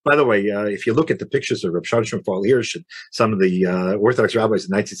da-da-da. By the way, if you look at the pictures of Reb Shimshon Hirsch and some of the Orthodox rabbis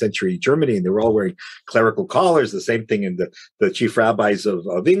in 19th century Germany, and they were all wearing clerical collars, the same thing in the chief rabbis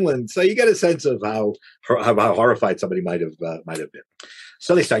of England. So you get a sense of how horrified somebody might have been.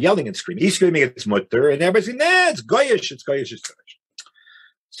 So they start yelling and screaming. He's screaming, it's mutter, and everybody's saying, it's goyish, it's goyish, it's goyish.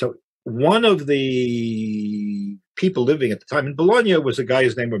 So one of the people living at the time in Bologna was a guy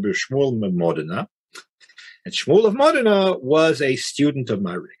whose name was Shmuel of Modena. And Shmuel of Modena was a student of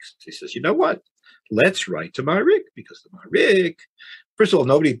Maharik. So he says, you know what? Let's write to Maharik, because the Maharik, first of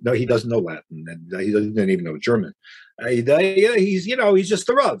all, he doesn't know Latin, and he doesn't even know German. He's just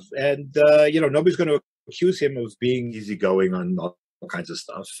the Rav. And, nobody's going to accuse him of being easygoing on all kinds of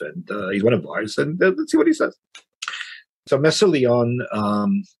stuff. And he's one of ours. And let's see what he says. So Messer Leon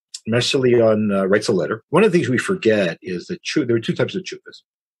writes a letter. One of the things we forget is that there are two types of tshuvas.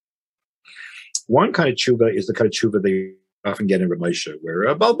 One kind of tshuva is the kind of tshuva they often get in Ramesha, where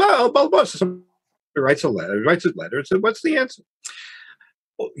Balbas writes a letter, and says, what's the answer?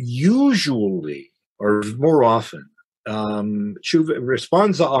 Usually, or more often, tshuva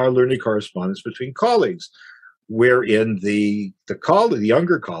responsa are learning correspondence between colleagues, wherein the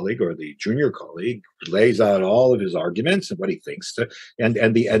younger colleague or the junior colleague lays out all of his arguments and what he thinks, and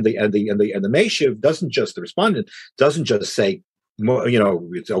the Meshiv the respondent doesn't just say,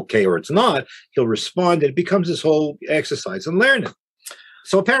 it's okay or it's not. He'll respond, and it becomes this whole exercise in learning.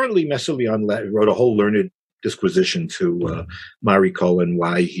 So apparently Messer Leon wrote a whole learned disquisition to Mari Cohen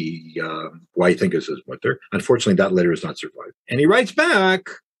why he thinks it's his mother. Unfortunately, that letter has not survived. And he writes back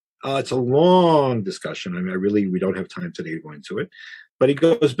It's a long discussion. I mean, we don't have time today to go into it. But he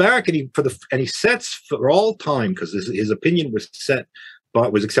goes back and he sets for all time, because his opinion was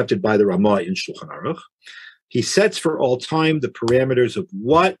accepted by the Ramah in Shulchan Aruch. He sets for all time the parameters of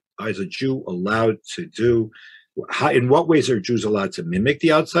what is a Jew allowed to do, in what ways are Jews allowed to mimic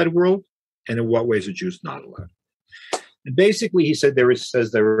the outside world, and in what ways are Jews not allowed. And basically, he said there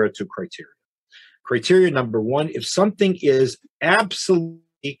are two criteria. Criteria number one: if something is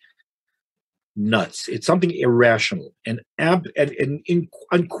absolutely nuts, it's something irrational and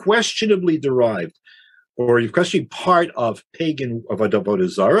unquestionably derived, or unquestionably part of Avodah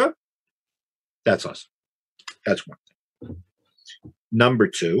Zarah, that's us. That's one thing. Number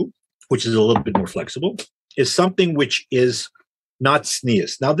two, which is a little bit more flexible, is something which is not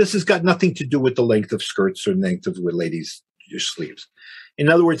sneeze. Now, this has got nothing to do with the length of skirts or length of ladies' sleeves. In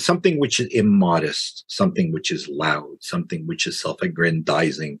other words, something which is immodest, something which is loud, something which is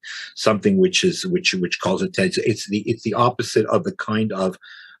self-aggrandizing, something which calls attention. It's the opposite of the kind of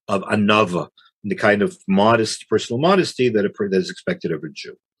anava, the kind of personal modesty that is expected of a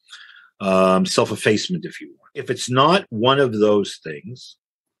Jew. Self-effacement, if you want. If it's not one of those things,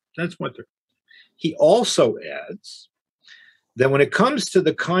 that's what they're. He also adds that when it comes to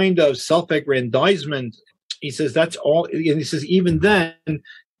the kind of self-aggrandizement, he says that's all, and he says even then,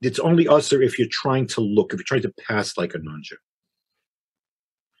 it's only usher if you're trying to pass like a non-Jew.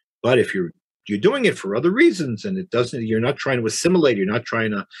 But if you're doing it for other reasons, and you're not trying to assimilate, you're not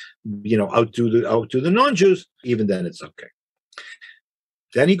trying to, outdo the non-Jews, even then it's okay.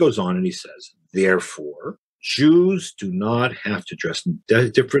 Then he goes on and he says, therefore, Jews do not have to dress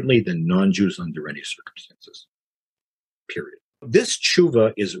differently than non-Jews under any circumstances. Period. This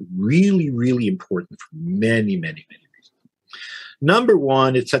tshuva is really, really important for many, many, many reasons. Number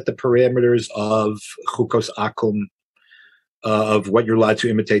one, it set the parameters of chukos akum, of what you're allowed to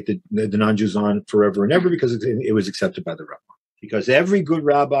imitate the non-Jews on forever and ever, because it was accepted by the rabbi. Because every good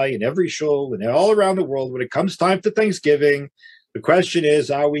rabbi in every shul and all around the world, when it comes time to Thanksgiving, the question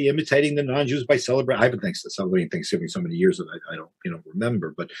is, are we imitating the non-Jews by celebrating? I haven't celebrating Thanksgiving so many years that I don't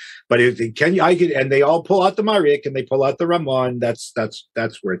remember. But and they all pull out the Maharik and they pull out the Ramah, and that's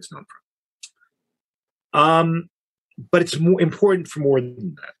where it's known from. But it's more important for more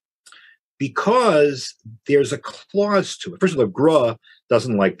than that, because there's a clause to it. First of all, Gra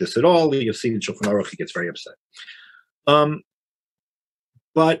doesn't like this at all. You'll see in Shulchan Aruch, he gets very upset.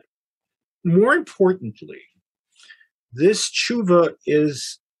 But more importantly, this tshuva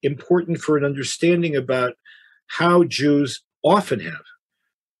is important for an understanding about how Jews often have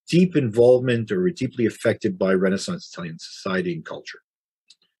deep involvement or are deeply affected by Renaissance Italian society and culture.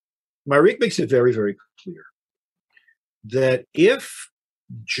 Maharik makes it very, very clear that if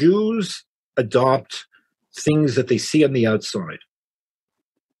Jews adopt things that they see on the outside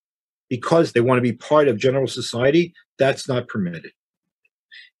because they want to be part of general society, that's not permitted.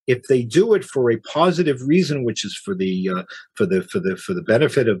 If they do it for a positive reason, which is for the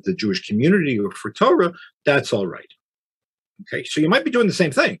benefit of the Jewish community or for Torah, that's all right. Okay, so you might be doing the same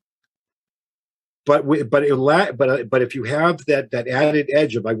thing, but if you have that added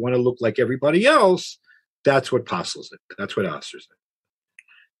edge of I want to look like everybody else, that's what apostles it. That's what asters it.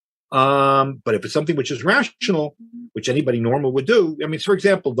 But if it's something which is rational, which anybody normal would do, I mean, for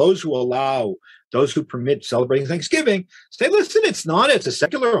example, those who permit celebrating Thanksgiving say, listen, it's a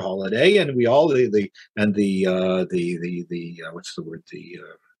secular holiday, and we all the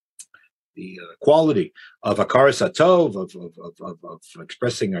quality of Hakaras Hatov, of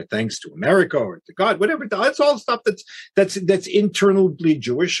expressing our thanks to America or to God, whatever. That's all stuff that's internally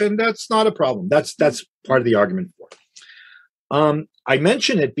Jewish, and that's not a problem. That's part of the argument for it. I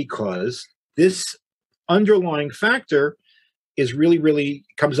mention it because this underlying factor is really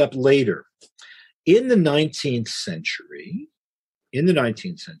comes up later. In the 19th century,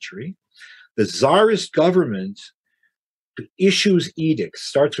 the Tsarist government issues edicts,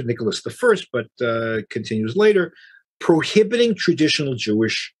 starts with Nicholas I, but continues later, prohibiting traditional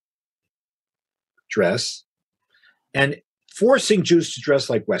Jewish dress and forcing Jews to dress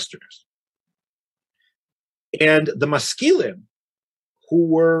like Westerners. And the maskilim, who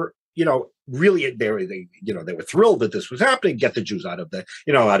were, really they were thrilled that this was happening, get the Jews out of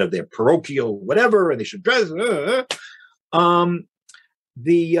their parochial whatever, and they should dress. The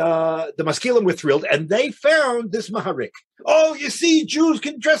maskilim were thrilled, and they found this Maharik. Oh, you see, Jews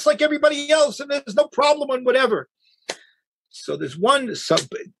can dress like everybody else, and there's no problem on whatever. So there's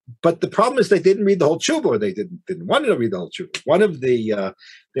but the problem is they didn't read the whole tshuva, or they didn't want to read the whole tshuva. One of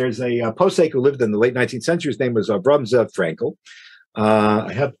there's a posek who lived in the late 19th century. His name was Avraham Zev Frankel.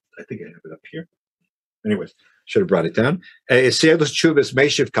 I think I have it up here. Anyways, should have brought it down. And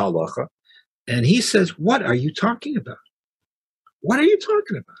he says, what are you talking about? What are you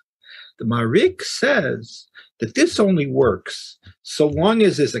talking about? The Maharik says that this only works so long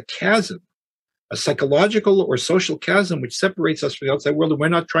as there's a chasm, a psychological or social chasm which separates us from the outside world, and we're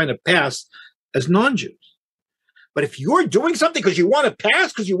not trying to pass as non-Jews. But if you're doing something because you want to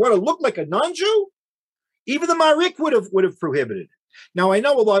pass, because you want to look like a non-Jew, even the Maharik would have prohibited it. Now, I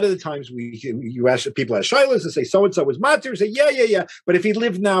know a lot of the times you ask people ask shilas and say so and so was matir, say yeah. But if he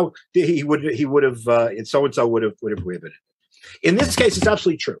lived now, he would have so and so would have prohibited it. In this case, it's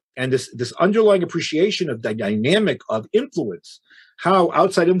absolutely true, and this underlying appreciation of the dynamic of influence, how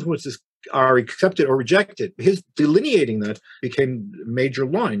outside influences are accepted or rejected, his delineating that became a major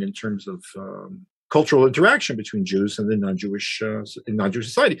line in terms of cultural interaction between Jews and the non-Jewish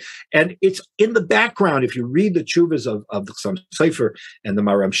society. And it's in the background. If you read the tshuvas of the Chassam Sofer and the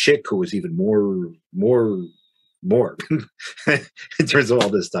Maram Shik, who was even more in terms of all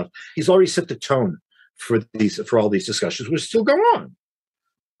this stuff, he's already set the tone for all these discussions, which still go on,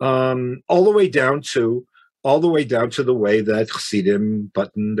 all the way down to the way that Chassidim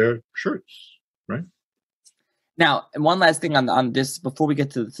button their shirts, right? Now, one last thing on this before we get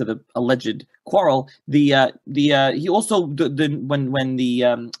to the alleged quarrel. He also when the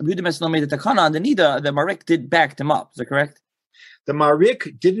Yehuda Mesno made the takana on the nida, the Maharik did back him up. Is that correct? The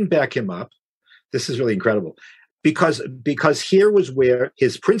Maharik didn't back him up. This is really incredible. Because here was where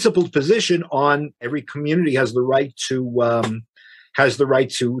his principled position on every community has the right to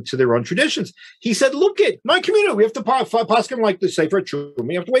their own traditions. He said, "Look at my community. We have to paskin like the Sefer Truma.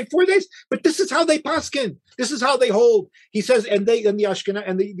 We have to wait 4 days, but this is how they paskin. This is how they hold." He says, and the Ashkenaz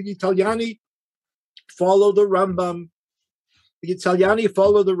and the Italiani follow the Rambam. The Italiani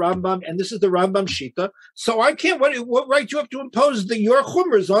follow the Rambam, and this is the Rambam Shita. So I can't. What right do you have to impose your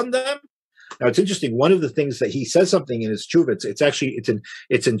chumras on them? Now it's interesting. One of the things that he says something in his tshuva, it's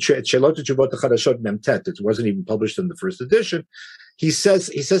in Shelot Tshuvot Chadashot Memtet. It wasn't even published in the first edition. He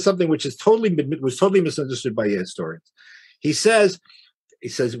says something which was totally misunderstood by historians. He says they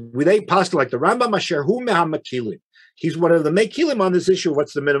paskin like the Rambam Asher Hu Meha Makilim. He's one of the Makilim on this issue.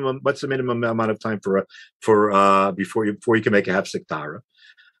 What's the minimum amount of time for before you can make a hafsek tara?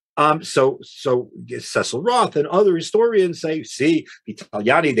 So Cecil Roth and other historians say, see, the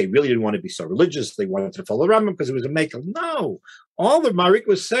Italiani, they really didn't want to be so religious. They wanted to follow Rambam because it was a makel. No, all the Maharik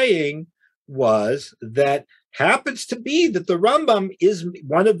was saying was that happens to be that the Rambam is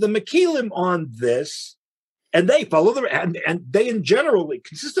one of the Makilim on this, and they follow and they in general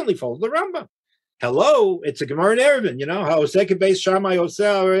consistently follow the Rambam. Hello, it's a Gemara in Eruvin, you know, how second base Shammai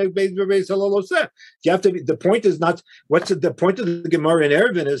Oseh or base Halal Oseh. You have to be, the point is not, what's the point of the Gemara in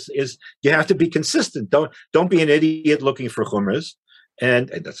Eruvin is you have to be consistent. Don't be an idiot looking for chumras, and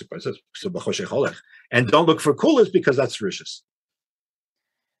that's and don't look for kulas because that's rishis.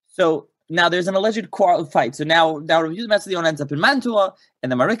 So now there's an alleged quarrel fight. So now Yehuda Mesno ends up in Mantua,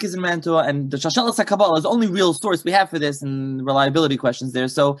 and the Maharik is in Mantua, and the Shashalas HaKabbalah is the only real source we have for this, and reliability questions there.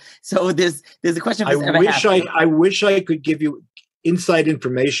 So there's a question. I wish I could give you inside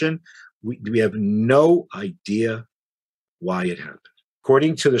information. We have no idea why it happened.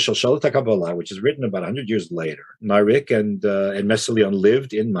 According to the Shalshalat HaKabbalah, which is written about 100 years later, Maharik and Meselion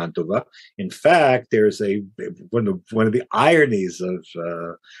lived in Mantua. In fact, there's one of the ironies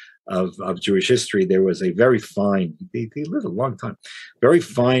of Jewish history. There was a very fine, he lived a long time, very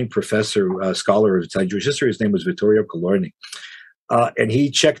fine professor, scholar of Italian Jewish history. His name was Vittorio Colorni. And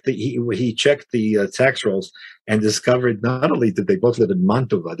he checked the tax rolls and discovered not only did they both live in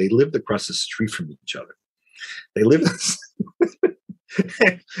Mantova, they lived across the street from each other. They lived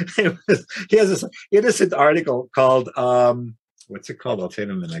he has this innocent article called what's it called? I'll tell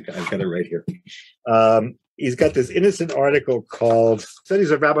you in a minute. I've got it right here. He's got this innocent article called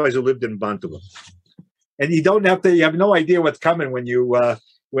Studies of Rabbis Who Lived in Mantua. And you have no idea what's coming when you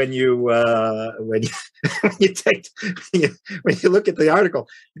when you look at the article.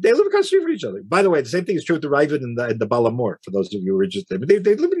 They live across the street from each other. By the way, the same thing is true with the Ravid and the Balamor, for those of you who are interested. But they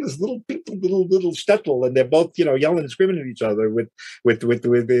live in this little shtetl, and they're both yelling and screaming at each other with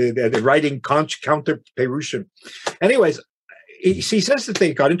writing counter perushim. Anyways, he says that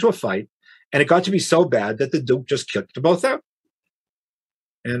they got into a fight, and it got to be so bad that the Duke just kicked them both out.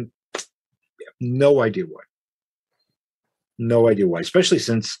 And no idea why. No idea why, especially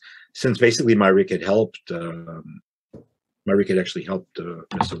since basically Maharik had helped. Maharik had actually helped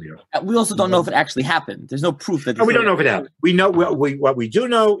Mr. Leo. We also don't know if it actually happened. There's no proof that. No, we don't know if it happened. We know what we do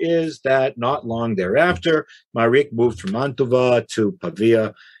know is that not long thereafter, Maharik moved from Mantova to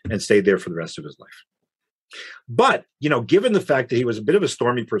Pavia and stayed there for the rest of his life. But, given the fact that he was a bit of a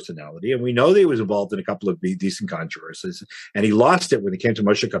stormy personality, and we know that he was involved in a couple of decent controversies, and he lost it when he came to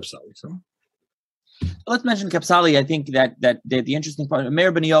Moshe Kapsali. So. Let's mention Kapsali. I think that the interesting part,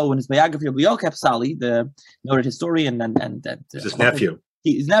 Meir Ben Yo, in his biography of Yo Kapsali, the noted historian, and his nephew.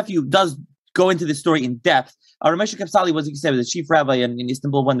 His nephew does go into the story in depth. Ramesh Kapsali was, like you said, was the chief rabbi in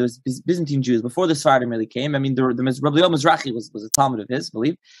Istanbul when there was Byzantine Jews, before the Seforim really came. I mean, the Rabbi Yo Mizrahi was a Talmud of his, I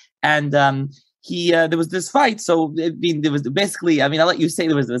believe. And there was this fight. So, there was basically, I'll let you say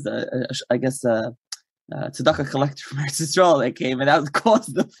there was I guess, tzedakah collector from Eretz Yisrael that came, and that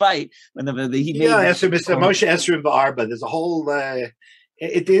caused the fight when he made. Yeah, so Mr. Moshe Esrim V'Arba. There's a whole.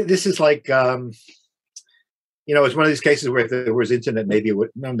 This is like. It's one of these cases where if there was internet, maybe it was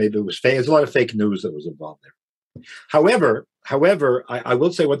fake. There's a lot of fake news that was involved there. However, I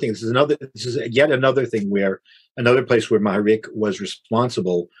will say one thing. This is yet another thing another place where Maharik was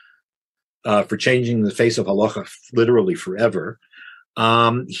responsible for changing the face of halacha literally forever.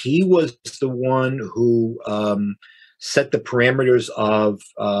 He was the one who set the parameters of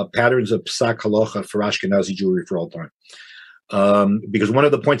patterns of psak halacha for Ashkenazi Jewry for all time. Because one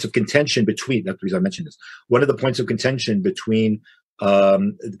of the points of contention between, that's the reason I mentioned this, one of the points of contention between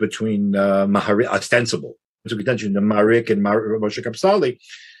Maharik, ostensible, points of contention to Maharik and Moshe Kapsali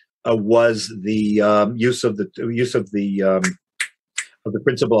was the use of the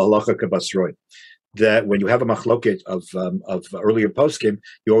principle halacha kabasroi. That when you have a machloket of earlier poskim,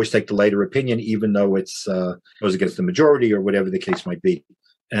 you always take the later opinion, even though it goes against the majority or whatever the case might be.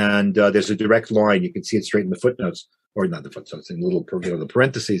 And there's a direct line. You can see it straight in the footnotes. Or not the footnotes, in little the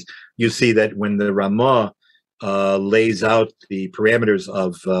parentheses, you see that when the Ramah lays out the parameters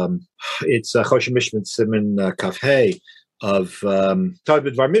of it's Choshen Mishpat Siman Kafhei of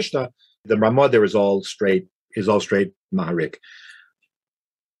Talmud Var Mishnah, the Ramah there is all straight Maharik.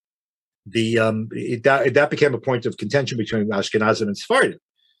 That became a point of contention between Ashkenazim and Sephardim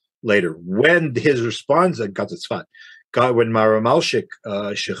later when his response got to Tzfat. When Maramalshik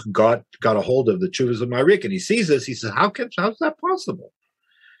got a hold of the Chuvas of Maharik and he sees this, he says, how's that possible?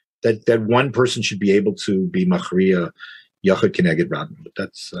 That one person should be able to be Machriya Yachad Keneged Rabin. But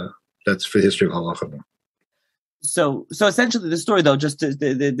that's for the history of halacha. So essentially, the story though, just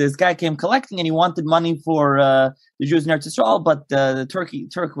this guy came collecting and he wanted money for the Jews in Eretz Yisrael, but the Turk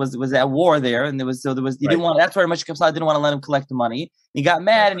was at war there, and didn't want. That's why Ramesh Kapsali didn't want to let him collect the money. He got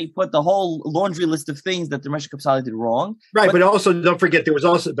mad and he put the whole laundry list of things that the Ramesh Kapsali did wrong. Right, but also don't forget but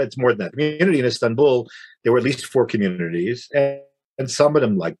it's more than that. The community in Istanbul, there were at least 4 communities, and some of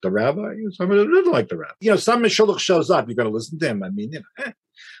them liked the rabbi, some of them didn't like the rabbi. Some Meshulach shows up, you're going to listen to him.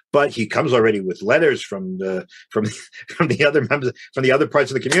 But he comes already with letters from the other members, from the other parts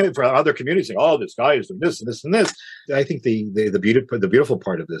of the community, from other communities, saying, "Oh, this guy is doing this and this and this." I think the beautiful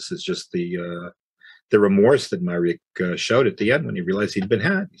part of this is just the remorse that Maharik showed at the end when he realized he'd been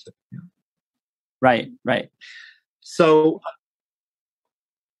had. He said, Right. So,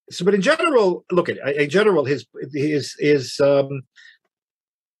 but in general, his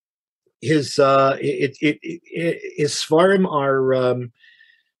Seforim are.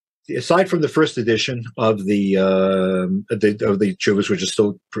 Aside from the first edition of the Chuvas,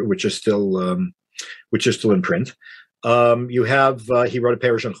 which are still in print, you have he wrote a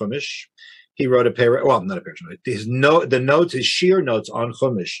Parish on Chumash. He wrote not a Parish. His sheer notes on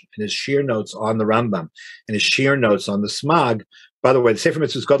Chumash and his sheer notes on the Rambam and his sheer notes on the Smag. By the way, the Sefer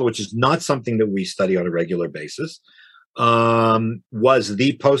Mitzvahs Gadol, which is not something that we study on a regular basis, was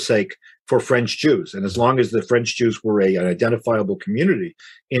the posek for French Jews. And as long as the French Jews were an identifiable community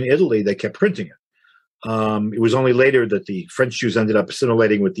in Italy, they kept printing it. It was only later that the French Jews ended up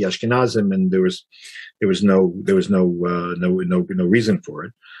assimilating with the Ashkenazim, and there was no reason for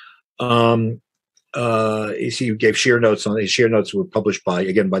it. He gave sheer notes on his sheer notes were published by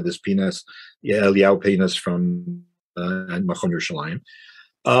this Pinas, Eliyahu Pinas from Machon Yerushalayim.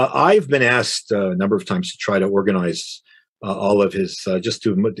 I've been asked a number of times to try to organize all of his,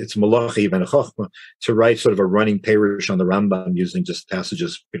 it's Malachi ben Chochma, to write sort of a running parish on the Rambam using just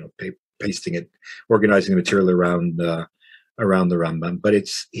passages, pasting it, organizing the material around the Rambam. But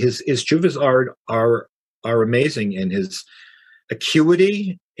it's his tshuvas are amazing in his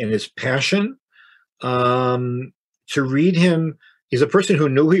acuity and his passion. To read him, he's a person who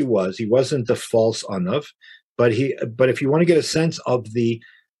knew he wasn't the false anav, but if you want to get a sense of the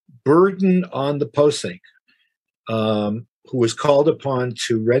burden on the posek, who was called upon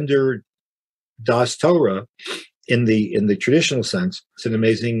to render Das Torah in the traditional sense, it's an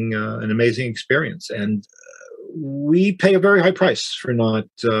amazing experience, and we pay a very high price for not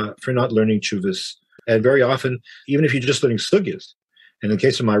learning tshuvas, and very often, even if you're just learning sugyas. And in the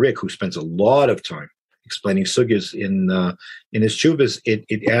case of Maharik, who spends a lot of time explaining sugyas in his chuvas,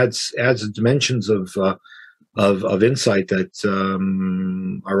 it adds dimensions of insight that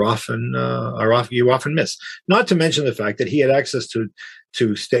you often miss. Not to mention the fact that he had access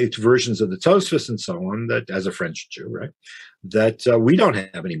to state versions of the Tosfos and so on, that as a French Jew, right, that we don't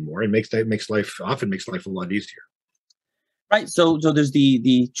have anymore, and makes life a lot easier. Right. So there's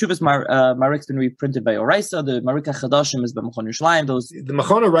the Chuvas Maharik's been reprinted by Oraisa. The Marika Chadashim is by Machon Yerushalayim. The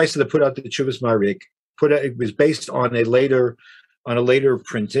Machon Oraisa that put out the Chuvas Maharik it was based on a later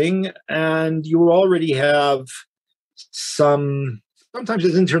printing, and you already have sometimes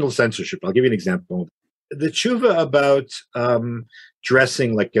there's internal censorship. I'll give you an example. The tshuva about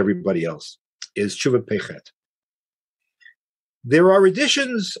dressing like everybody else is tshuva pechet. There are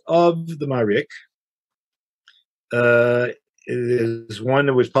editions of the Maharik. There's one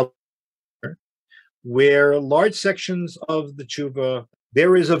that was published where large sections of the tshuva.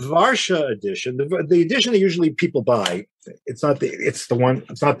 There is a Varsha edition. The edition that usually people buy. It's not the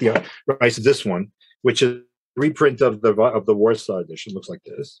rice of this one, which is a reprint of the Warsaw edition. Looks like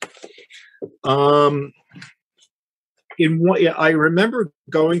this. I remember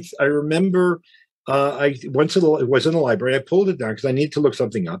I went to it was in the library. I pulled it down because I need to look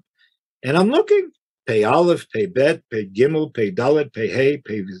something up, and I'm looking. Pei Aleph, Pei Bet, Pei Gimel, Pei Dalet, Pei Hey,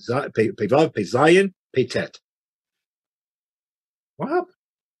 Pei Vav, Pei Zayin, Pei Tet. What happened?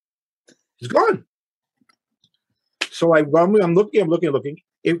 It's gone. So I'm looking.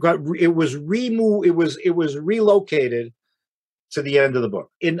 It was removed. It was relocated to the end of the book.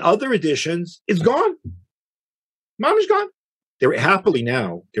 In other editions, it's gone. Mom is gone. There happily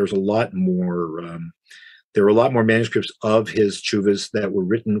now. There's a lot more. There were a lot more manuscripts of his tshuvas that were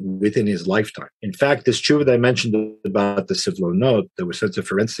written within his lifetime. In fact, this tshuva that I mentioned about the Sivlonot that was sent to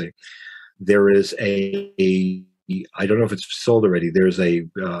Firenze, there is I don't know if it's sold already. There's an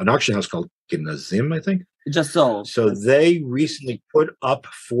auction house called Gnazim, I think. It just sold. So they recently put up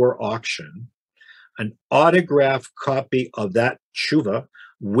for auction an autographed copy of that tshuva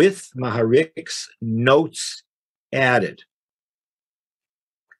with Maharik's notes added.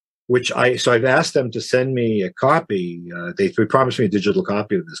 So I've asked them to send me a copy. They promised me a digital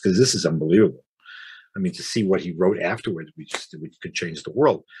copy of this because this is unbelievable. I mean, to see what he wrote afterwards, we could change the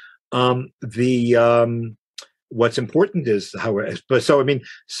world. What's important is there's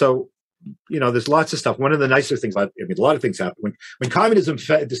lots of stuff. One of the nicer things, a lot of things happened when communism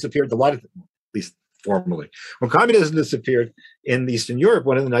disappeared. At least formally, when communism disappeared in Eastern Europe,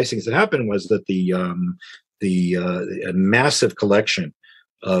 one of the nice things that happened was that a massive collection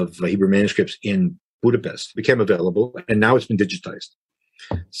of Hebrew manuscripts in Budapest became available, and now it's been digitized,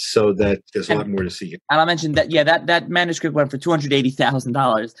 so that there's a lot more to see. And I mentioned that, that manuscript went for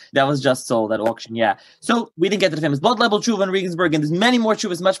 $280,000. That was just sold at auction, So we didn't get to the famous blood libel tshuva in Regensburg, and there's many more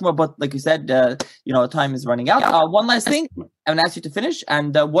tshuvas, much more. But like you said, time is running out. One last thing, I'm going to ask you to finish.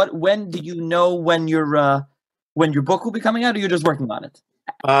 And when do you know when your book will be coming out, or you're just working on it?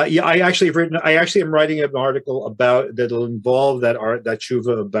 I actually am writing an article that'll involve that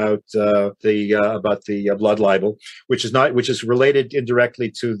tshuva about the blood libel, which is related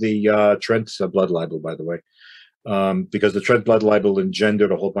indirectly to the Trent blood libel, by the way, because the Trent blood libel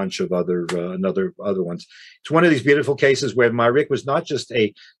engendered a whole bunch of other ones. It's one of these beautiful cases where Maharik was not just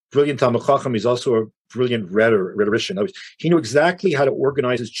a brilliant Talmid Chacham; he's also a brilliant rhetorician. He knew exactly how to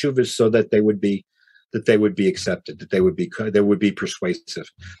organize his tshuvas so that they would be accepted, that they would be persuasive.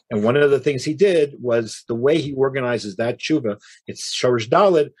 And one of the things he did was the way he organizes that tshuva. It's Shorish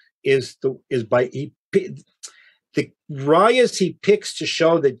Daled is by the rayas he picks to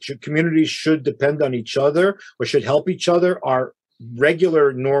show that communities should depend on each other or should help each other are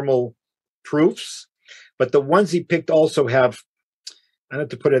regular, normal proofs, but the ones he picked also have, I have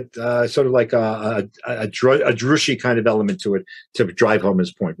to put it sort of like a drushi kind of element to it to drive home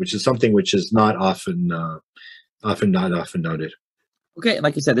his point, which is something which is not often noted. Okay,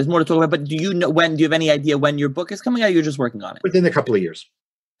 like you said, there's more to talk about. But do you have any idea when your book is coming out? Or you're just working on it within a couple of years.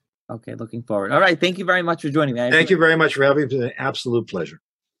 Okay, looking forward. All right, thank you very much for joining me. Thank you very much for having me. It's been an absolute pleasure.